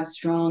doesn't have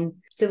strong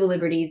civil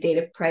liberties,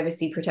 data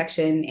privacy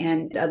protection,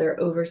 and other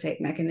oversight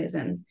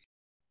mechanisms.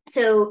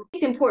 So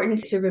it's important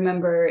to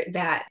remember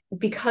that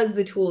because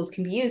the tools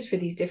can be used for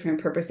these different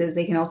purposes,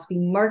 they can also be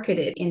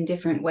marketed in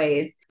different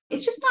ways.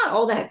 It's just not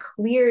all that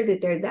clear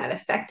that they're that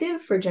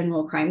effective for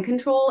general crime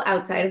control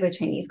outside of a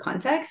Chinese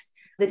context.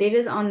 The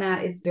data on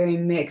that is very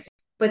mixed,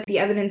 but the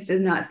evidence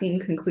does not seem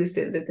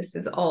conclusive that this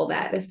is all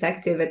that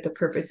effective at the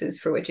purposes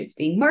for which it's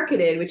being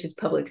marketed, which is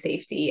public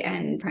safety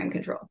and crime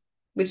control,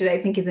 which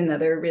I think is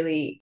another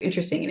really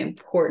interesting and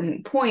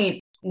important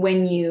point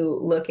when you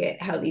look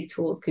at how these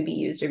tools could be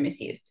used or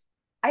misused.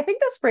 I think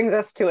this brings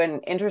us to an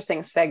interesting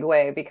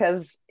segue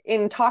because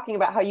in talking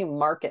about how you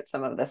market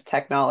some of this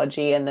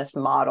technology and this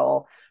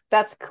model,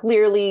 that's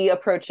clearly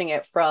approaching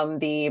it from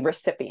the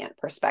recipient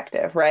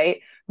perspective, right?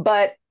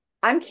 But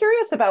I'm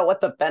curious about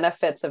what the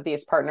benefits of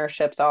these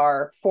partnerships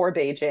are for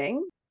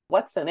Beijing.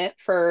 What's in it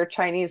for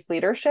Chinese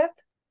leadership?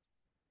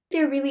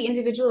 They're really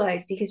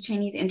individualized because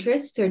Chinese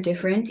interests are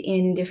different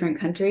in different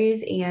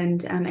countries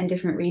and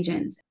different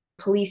regions.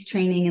 Police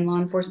training and law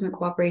enforcement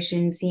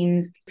cooperation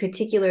seems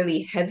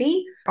particularly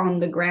heavy on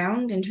the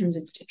ground in terms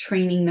of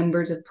training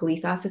numbers of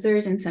police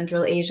officers in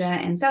Central Asia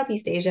and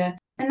Southeast Asia.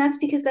 And that's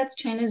because that's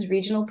China's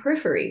regional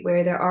periphery,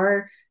 where there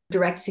are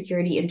direct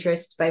security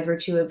interests by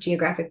virtue of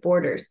geographic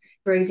borders.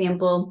 For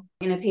example,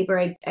 in a paper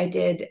I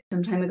did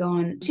some time ago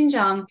on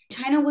Xinjiang,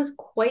 China was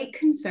quite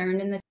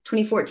concerned in the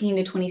 2014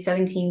 to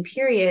 2017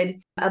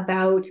 period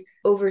about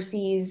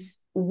overseas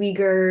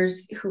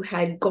Uyghurs who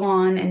had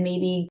gone and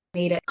maybe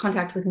made a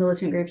contact with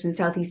militant groups in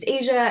Southeast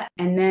Asia,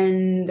 and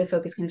then the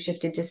focus kind of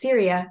shifted to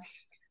Syria.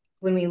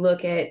 When we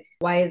look at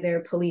why is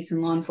there police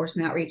and law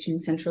enforcement outreach in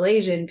Central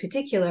Asia in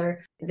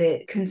particular,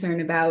 the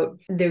concern about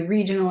the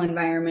regional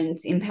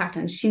environment's impact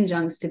on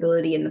Xinjiang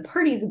stability and the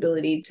party's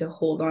ability to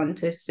hold on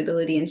to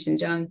stability in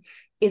Xinjiang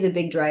is a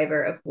big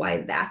driver of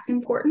why that's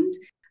important.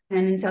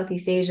 And in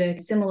Southeast Asia,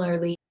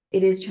 similarly,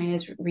 it is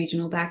China's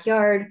regional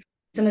backyard.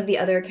 Some of the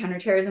other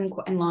counterterrorism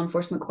and law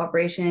enforcement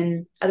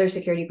cooperation, other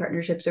security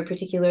partnerships are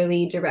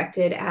particularly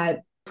directed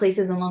at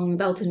places along the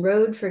Belt and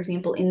Road, for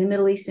example, in the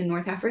Middle East and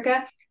North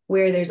Africa,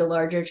 where there's a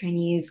larger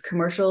Chinese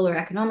commercial or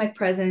economic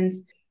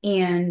presence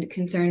and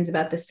concerns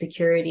about the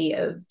security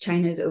of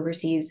China's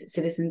overseas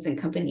citizens and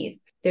companies.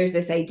 There's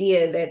this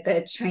idea that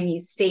the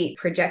Chinese state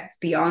projects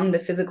beyond the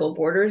physical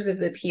borders of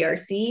the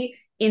PRC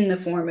in the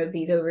form of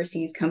these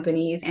overseas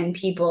companies and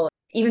people.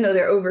 Even though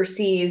they're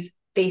overseas,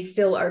 they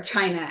still are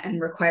China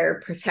and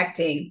require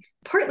protecting.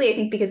 Partly, I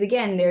think, because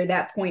again, they're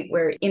that point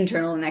where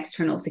internal and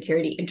external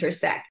security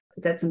intersect.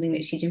 That's something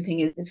that Xi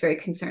Jinping is very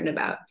concerned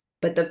about.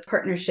 But the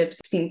partnerships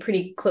seem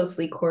pretty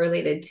closely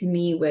correlated to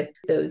me with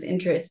those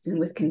interests and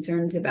with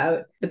concerns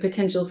about the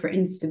potential for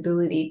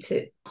instability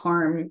to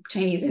harm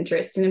Chinese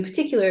interests, and in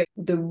particular,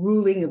 the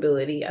ruling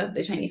ability of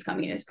the Chinese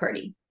Communist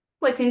Party.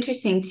 What's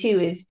interesting, too,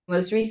 is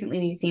most recently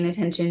we've seen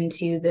attention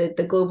to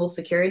the Global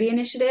Security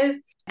Initiative.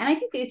 And I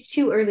think it's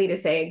too early to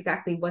say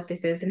exactly what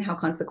this is and how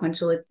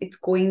consequential it's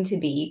going to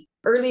be.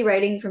 Early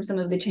writing from some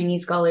of the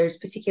Chinese scholars,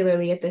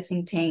 particularly at the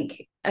think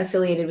tank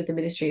affiliated with the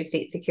Ministry of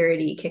State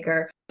Security,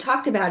 Kicker,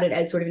 talked about it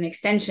as sort of an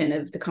extension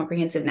of the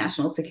comprehensive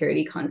national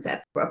security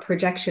concept, a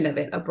projection of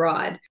it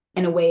abroad,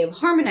 and a way of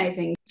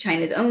harmonizing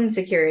China's own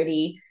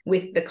security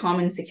with the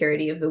common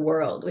security of the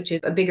world, which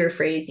is a bigger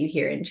phrase you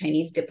hear in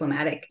Chinese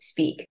diplomatic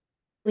speak.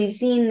 We've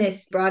seen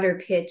this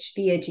broader pitch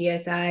via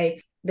GSI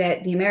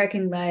that the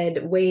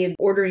American-led way of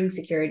ordering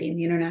security in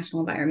the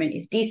international environment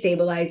is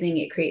destabilizing.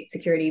 It creates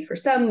security for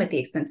some at the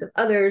expense of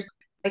others.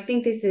 I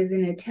think this is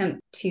an attempt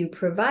to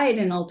provide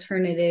an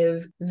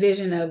alternative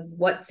vision of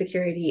what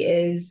security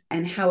is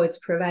and how it's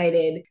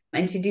provided,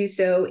 and to do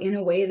so in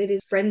a way that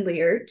is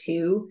friendlier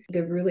to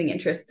the ruling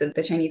interests of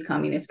the Chinese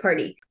Communist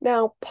Party.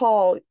 Now,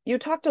 Paul, you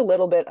talked a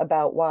little bit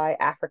about why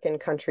African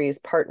countries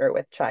partner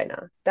with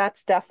China.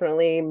 That's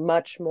definitely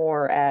much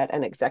more at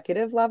an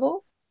executive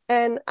level.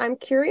 And I'm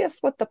curious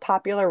what the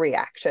popular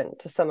reaction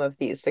to some of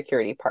these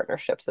security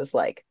partnerships is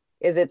like.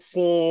 Is it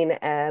seen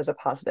as a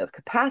positive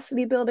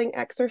capacity building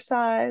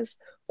exercise?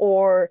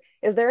 Or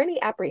is there any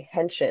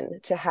apprehension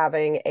to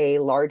having a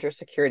larger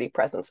security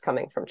presence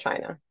coming from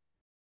China?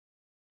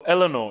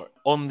 Eleanor,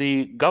 on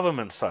the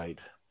government side,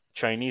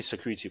 Chinese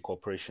security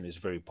cooperation is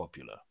very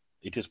popular.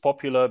 It is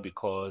popular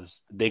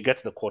because they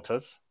get the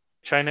quotas.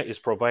 China is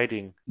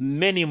providing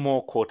many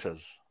more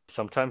quotas,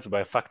 sometimes by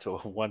a factor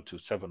of 1 to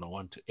 7 or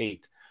 1 to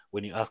 8,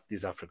 when you ask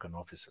these African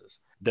officers,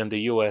 than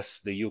the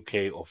US, the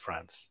UK, or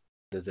France.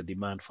 There's a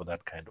demand for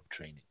that kind of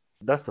training.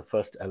 That's the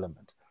first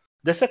element.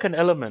 The second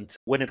element,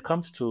 when it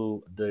comes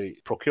to the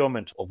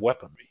procurement of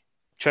weaponry,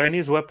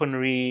 Chinese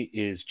weaponry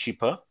is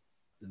cheaper.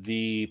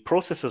 The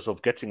processes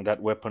of getting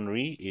that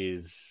weaponry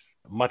is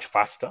much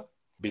faster,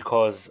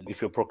 because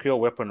if you procure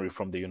weaponry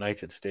from the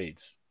United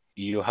States,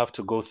 you have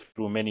to go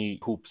through many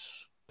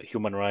hoops,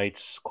 human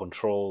rights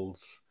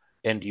controls,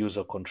 end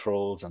user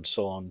controls, and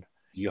so on.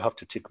 You have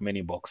to tick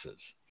many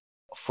boxes.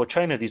 For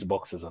China, these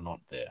boxes are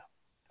not there.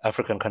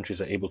 African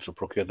countries are able to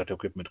procure that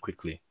equipment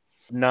quickly.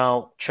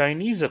 Now,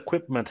 Chinese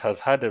equipment has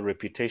had a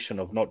reputation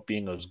of not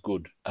being as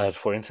good as,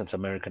 for instance,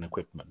 American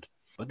equipment.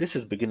 But this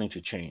is beginning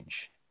to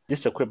change.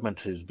 This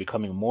equipment is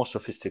becoming more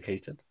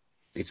sophisticated.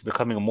 It's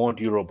becoming more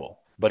durable,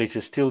 but it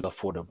is still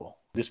affordable.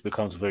 This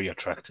becomes very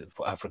attractive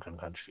for African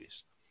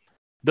countries.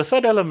 The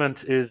third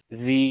element is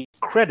the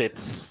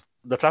credits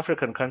that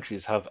African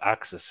countries have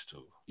access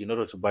to in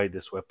order to buy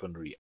this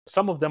weaponry.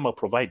 Some of them are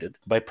provided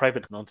by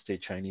private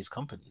non-state Chinese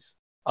companies.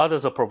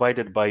 Others are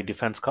provided by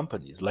defense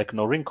companies like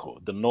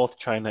Norinco, the North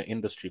China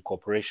Industry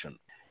Corporation.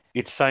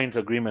 It signs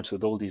agreements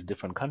with all these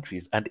different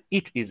countries, and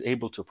it is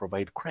able to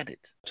provide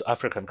credit to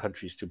African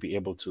countries to be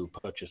able to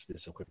purchase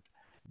this equipment.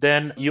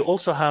 Then you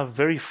also have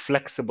very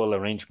flexible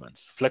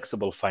arrangements,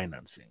 flexible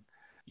financing.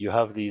 You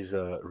have these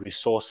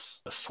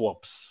resource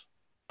swaps.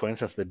 For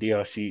instance, the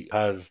DRC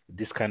has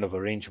this kind of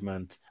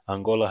arrangement.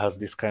 Angola has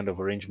this kind of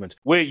arrangement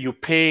where you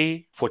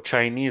pay for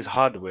Chinese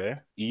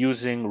hardware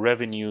using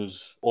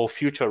revenues or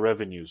future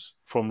revenues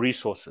from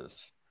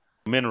resources,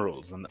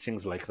 minerals, and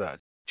things like that.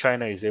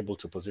 China is able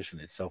to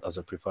position itself as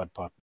a preferred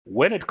partner.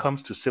 When it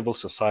comes to civil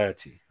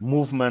society,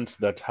 movements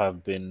that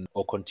have been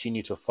or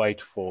continue to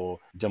fight for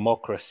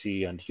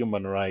democracy and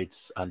human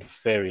rights and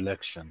fair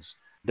elections,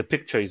 the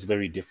picture is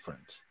very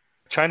different.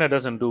 China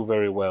doesn't do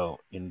very well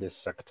in this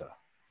sector.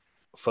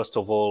 First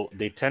of all,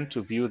 they tend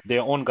to view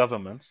their own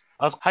governments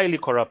as highly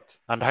corrupt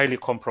and highly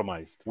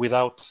compromised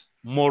without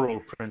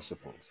moral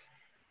principles.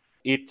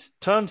 It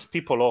turns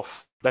people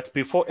off that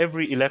before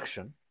every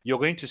election, you're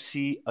going to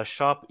see a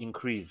sharp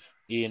increase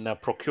in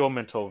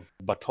procurement of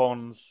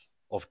batons,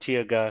 of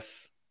tear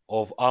gas,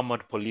 of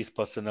armored police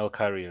personnel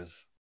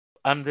carriers.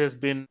 And there's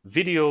been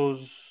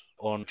videos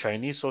on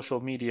Chinese social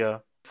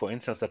media for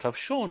instance, that have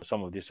shown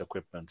some of this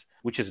equipment,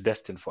 which is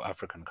destined for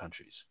African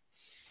countries.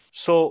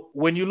 So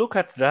when you look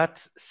at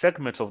that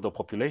segment of the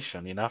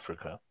population in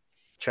Africa,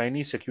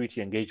 Chinese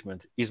security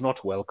engagement is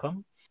not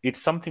welcome.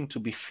 It's something to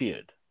be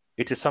feared.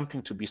 It is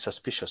something to be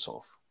suspicious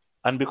of.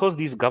 And because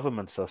these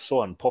governments are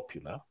so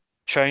unpopular,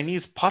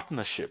 Chinese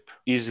partnership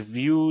is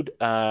viewed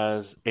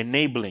as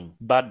enabling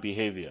bad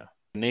behavior,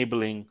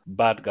 enabling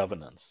bad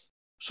governance.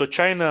 So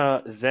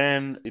China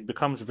then, it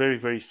becomes very,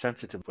 very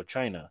sensitive for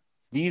China.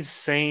 These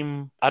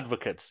same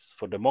advocates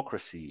for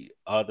democracy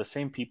are the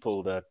same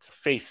people that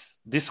face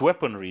this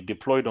weaponry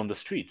deployed on the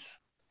streets.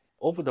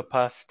 Over the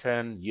past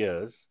 10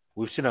 years,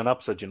 we've seen an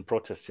upsurge in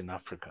protests in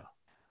Africa.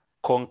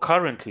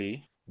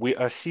 Concurrently, we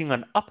are seeing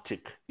an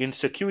uptick in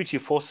security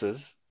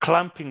forces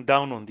clamping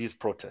down on these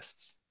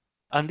protests.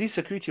 And these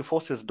security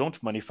forces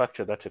don't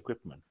manufacture that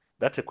equipment.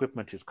 That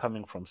equipment is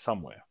coming from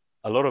somewhere.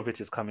 A lot of it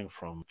is coming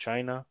from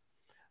China.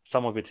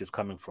 Some of it is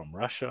coming from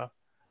Russia.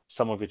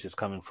 Some of it is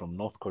coming from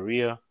North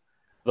Korea.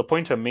 The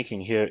point I'm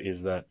making here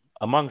is that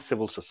among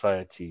civil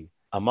society,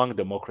 among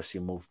democracy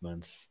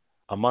movements,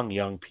 among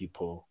young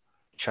people,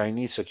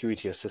 Chinese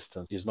security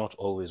assistance is not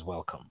always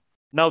welcome.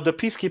 Now, the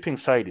peacekeeping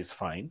side is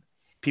fine.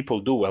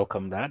 People do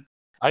welcome that.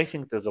 I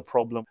think there's a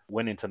problem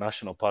when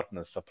international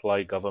partners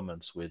supply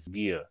governments with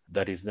gear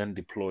that is then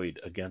deployed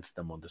against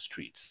them on the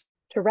streets.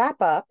 To wrap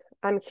up,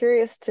 I'm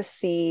curious to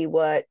see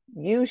what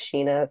you,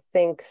 Sheena,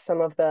 think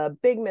some of the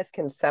big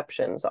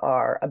misconceptions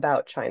are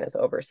about China's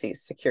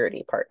overseas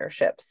security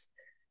partnerships.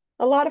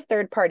 A lot of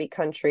third-party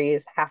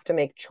countries have to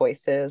make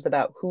choices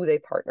about who they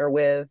partner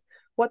with,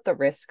 what the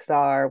risks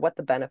are, what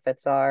the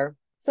benefits are.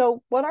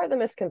 So, what are the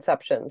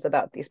misconceptions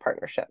about these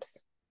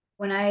partnerships?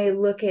 When I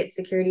look at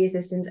security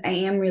assistance, I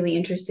am really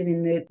interested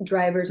in the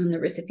drivers on the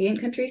recipient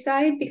country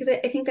side because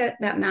I think that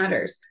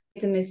matters.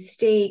 It's a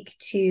mistake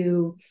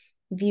to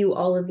view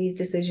all of these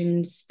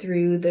decisions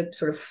through the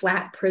sort of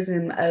flat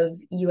prism of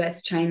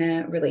U.S.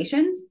 China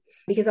relations,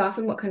 because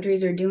often what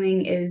countries are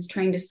doing is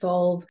trying to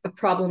solve a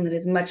problem that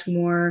is much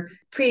more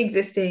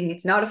pre-existing.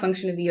 It's not a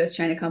function of the U.S.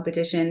 China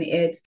competition.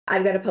 It's,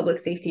 I've got a public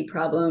safety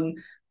problem.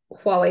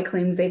 Huawei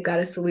claims they've got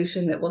a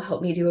solution that will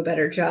help me do a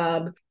better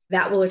job.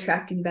 That will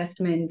attract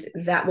investment.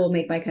 That will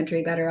make my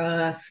country better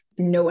off.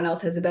 No one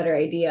else has a better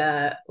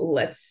idea.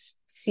 Let's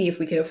see if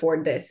we can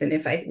afford this and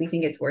if we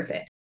think it's worth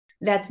it.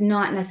 That's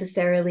not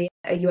necessarily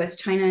a US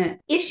China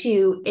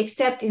issue,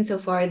 except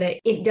insofar that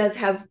it does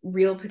have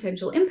real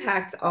potential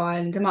impact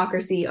on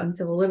democracy, on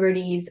civil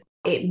liberties.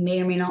 It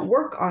may or may not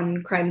work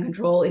on crime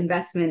control,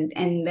 investment,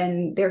 and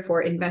then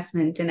therefore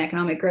investment and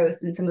economic growth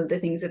and some of the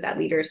things that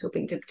leader is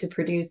hoping to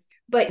produce.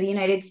 But the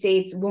United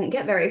States won't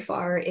get very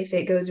far if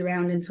it goes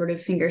around and sort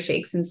of finger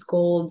shakes and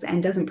scolds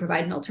and doesn't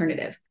provide an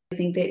alternative. I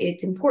think that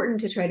it's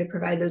important to try to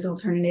provide those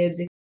alternatives.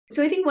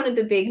 So I think one of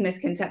the big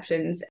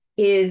misconceptions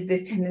is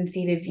this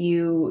tendency to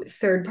view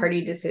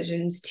third-party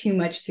decisions too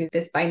much through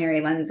this binary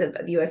lens of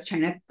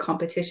US-China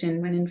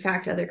competition, when in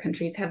fact other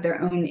countries have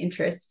their own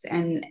interests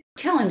and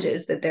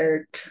challenges that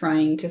they're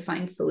trying to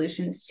find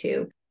solutions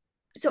to.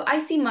 So I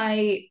see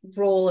my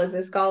role as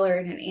a scholar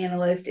and an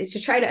analyst is to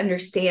try to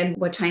understand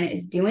what China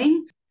is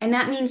doing. And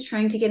that means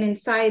trying to get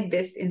inside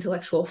this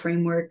intellectual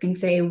framework and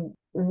say,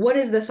 what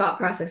is the thought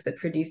process that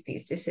produced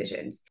these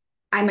decisions?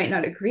 I might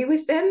not agree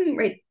with them,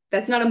 right?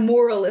 That's not a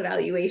moral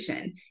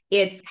evaluation.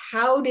 It's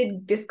how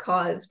did this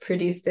cause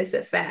produce this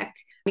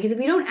effect? Because if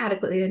we don't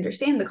adequately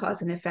understand the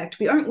cause and effect,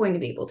 we aren't going to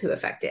be able to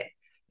affect it.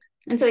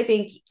 And so I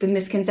think the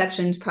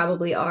misconceptions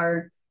probably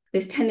are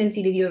this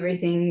tendency to view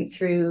everything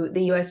through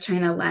the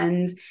US-China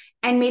lens,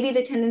 and maybe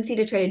the tendency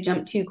to try to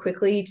jump too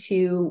quickly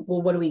to,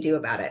 well, what do we do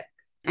about it?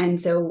 And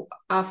so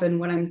often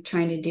what I'm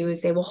trying to do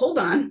is say, well, hold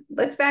on,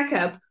 let's back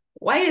up.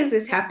 Why is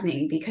this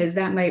happening? Because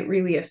that might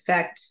really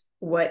affect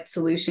what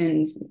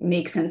solutions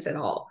make sense at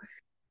all.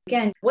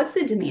 Again, what's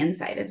the demand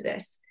side of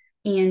this?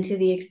 And to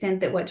the extent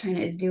that what China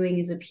is doing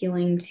is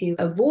appealing to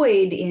a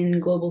void in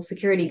global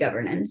security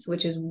governance,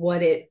 which is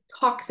what it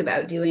talks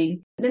about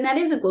doing, then that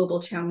is a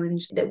global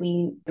challenge that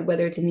we,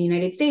 whether it's in the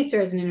United States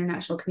or as an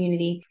international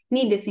community,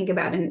 need to think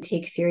about and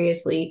take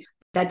seriously.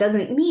 That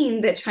doesn't mean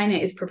that China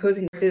is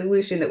proposing a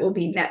solution that will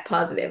be net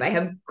positive. I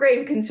have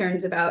grave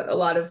concerns about a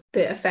lot of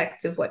the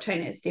effects of what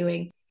China is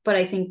doing. But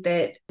I think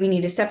that we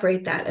need to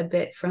separate that a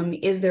bit from,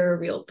 is there a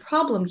real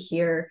problem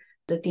here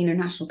that the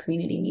international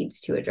community needs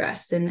to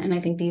address? And I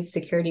think these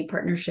security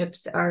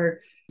partnerships are,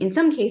 in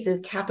some cases,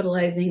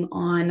 capitalizing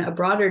on a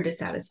broader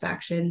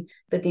dissatisfaction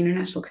that the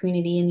international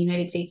community and the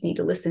United States need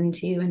to listen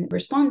to and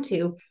respond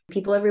to.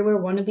 People everywhere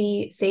want to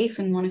be safe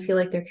and want to feel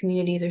like their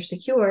communities are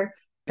secure.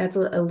 That's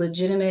a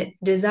legitimate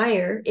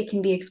desire. It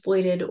can be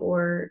exploited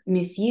or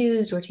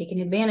misused or taken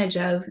advantage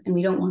of, and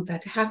we don't want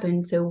that to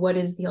happen. So what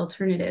is the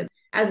alternative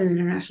as an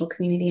international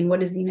community, and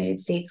what is the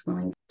United States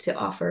willing to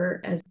offer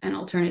as an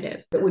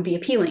alternative that would be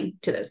appealing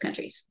to those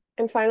countries?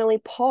 And finally,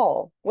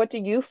 Paul, what do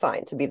you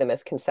find to be the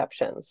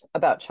misconceptions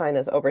about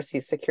China's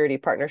overseas security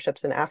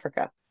partnerships in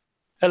Africa?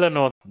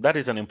 Eleanor, that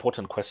is an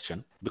important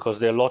question because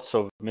there are lots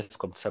of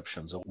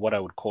misconceptions, or what I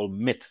would call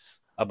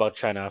myths, about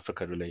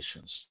China-Africa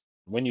relations.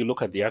 When you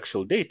look at the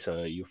actual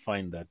data, you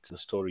find that the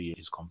story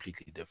is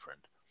completely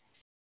different.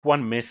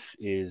 One myth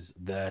is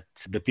that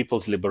the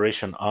People's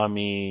Liberation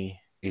Army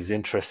is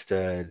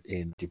interested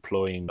in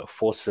deploying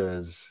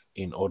forces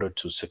in order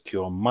to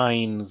secure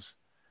mines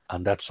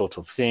and that sort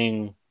of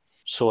thing,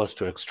 so as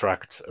to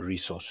extract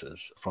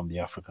resources from the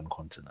African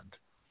continent.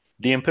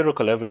 The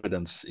empirical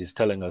evidence is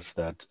telling us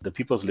that the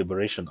People's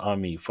Liberation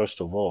Army,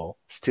 first of all,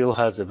 still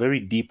has a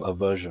very deep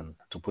aversion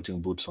to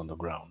putting boots on the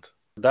ground.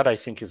 That, I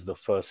think, is the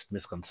first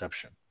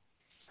misconception.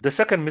 The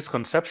second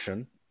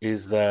misconception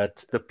is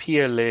that the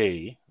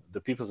PLA,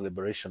 the People's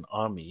Liberation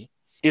Army,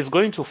 is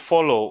going to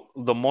follow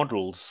the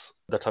models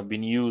that have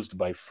been used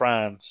by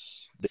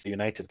France, the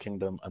United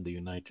Kingdom, and the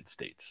United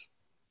States.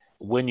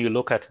 When you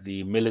look at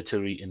the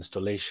military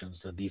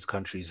installations that these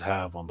countries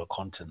have on the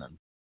continent,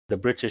 the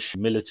British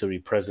military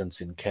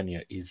presence in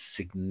Kenya is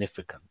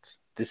significant.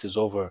 This is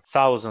over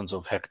thousands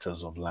of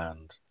hectares of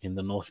land in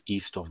the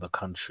northeast of the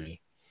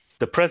country.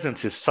 The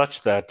presence is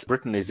such that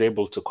Britain is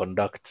able to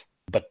conduct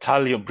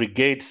battalion,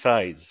 brigade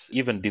size,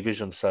 even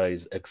division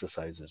size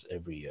exercises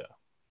every year.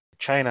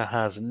 China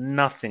has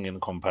nothing in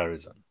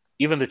comparison.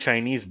 Even the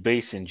Chinese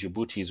base in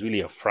Djibouti is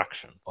really a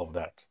fraction of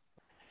that.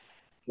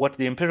 What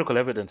the empirical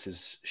evidence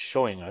is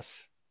showing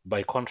us,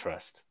 by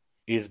contrast,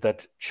 is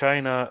that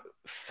China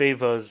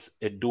favors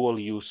a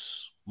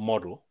dual-use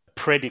model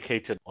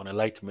predicated on a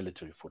light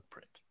military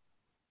footprint.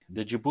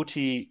 The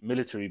Djibouti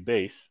military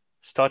base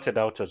started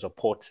out as a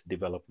port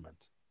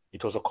development.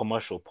 It was a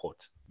commercial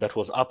port that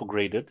was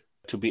upgraded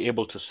to be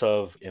able to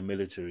serve a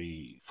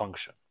military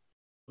function.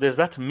 There's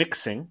that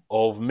mixing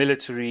of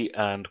military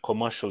and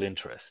commercial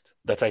interest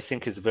that I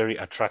think is very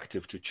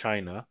attractive to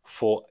China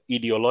for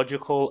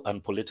ideological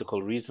and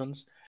political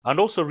reasons, and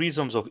also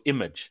reasons of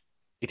image.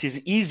 It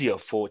is easier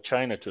for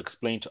China to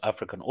explain to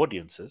African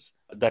audiences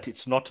that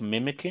it's not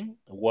mimicking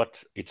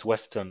what its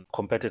Western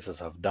competitors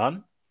have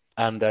done,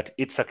 and that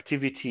its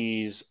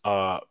activities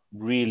are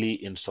really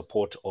in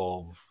support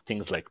of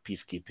things like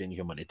peacekeeping,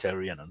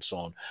 humanitarian, and so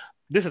on.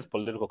 This is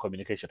political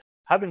communication.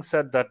 Having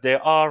said that,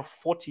 there are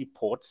 40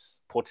 port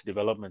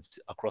developments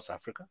across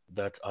Africa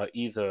that are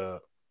either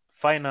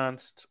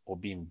financed or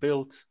being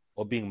built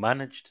or being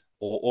managed,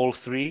 or all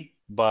three,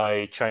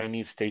 by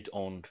Chinese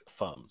state-owned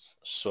firms.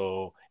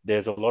 So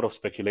there's a lot of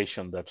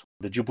speculation that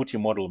the Djibouti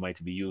model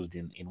might be used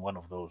in one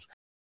of those.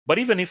 But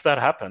even if that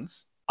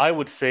happens, I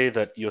would say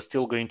that you're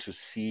still going to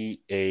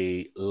see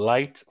a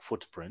light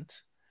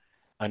footprint,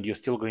 and you're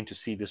still going to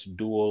see this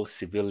dual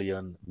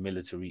civilian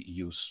military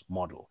use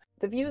model.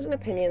 The views and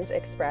opinions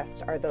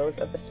expressed are those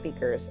of the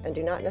speakers and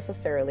do not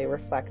necessarily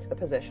reflect the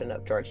position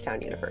of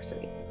Georgetown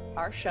University.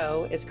 Our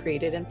show is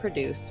created and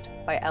produced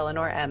by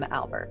Eleanor M.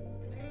 Albert.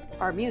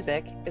 Our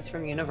music is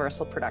from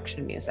Universal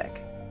Production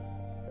Music.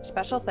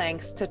 Special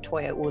thanks to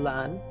Toya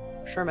Ulan,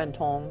 Sherman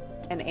Tong,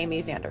 and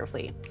Amy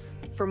Vandervliet.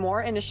 For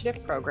more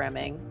initiative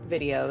programming,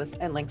 videos,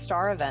 and links to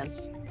our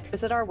events,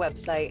 visit our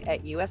website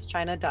at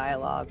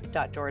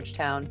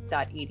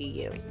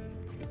uschinadialogue.georgetown.edu.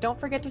 Don't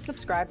forget to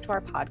subscribe to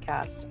our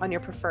podcast on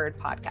your preferred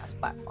podcast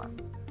platform.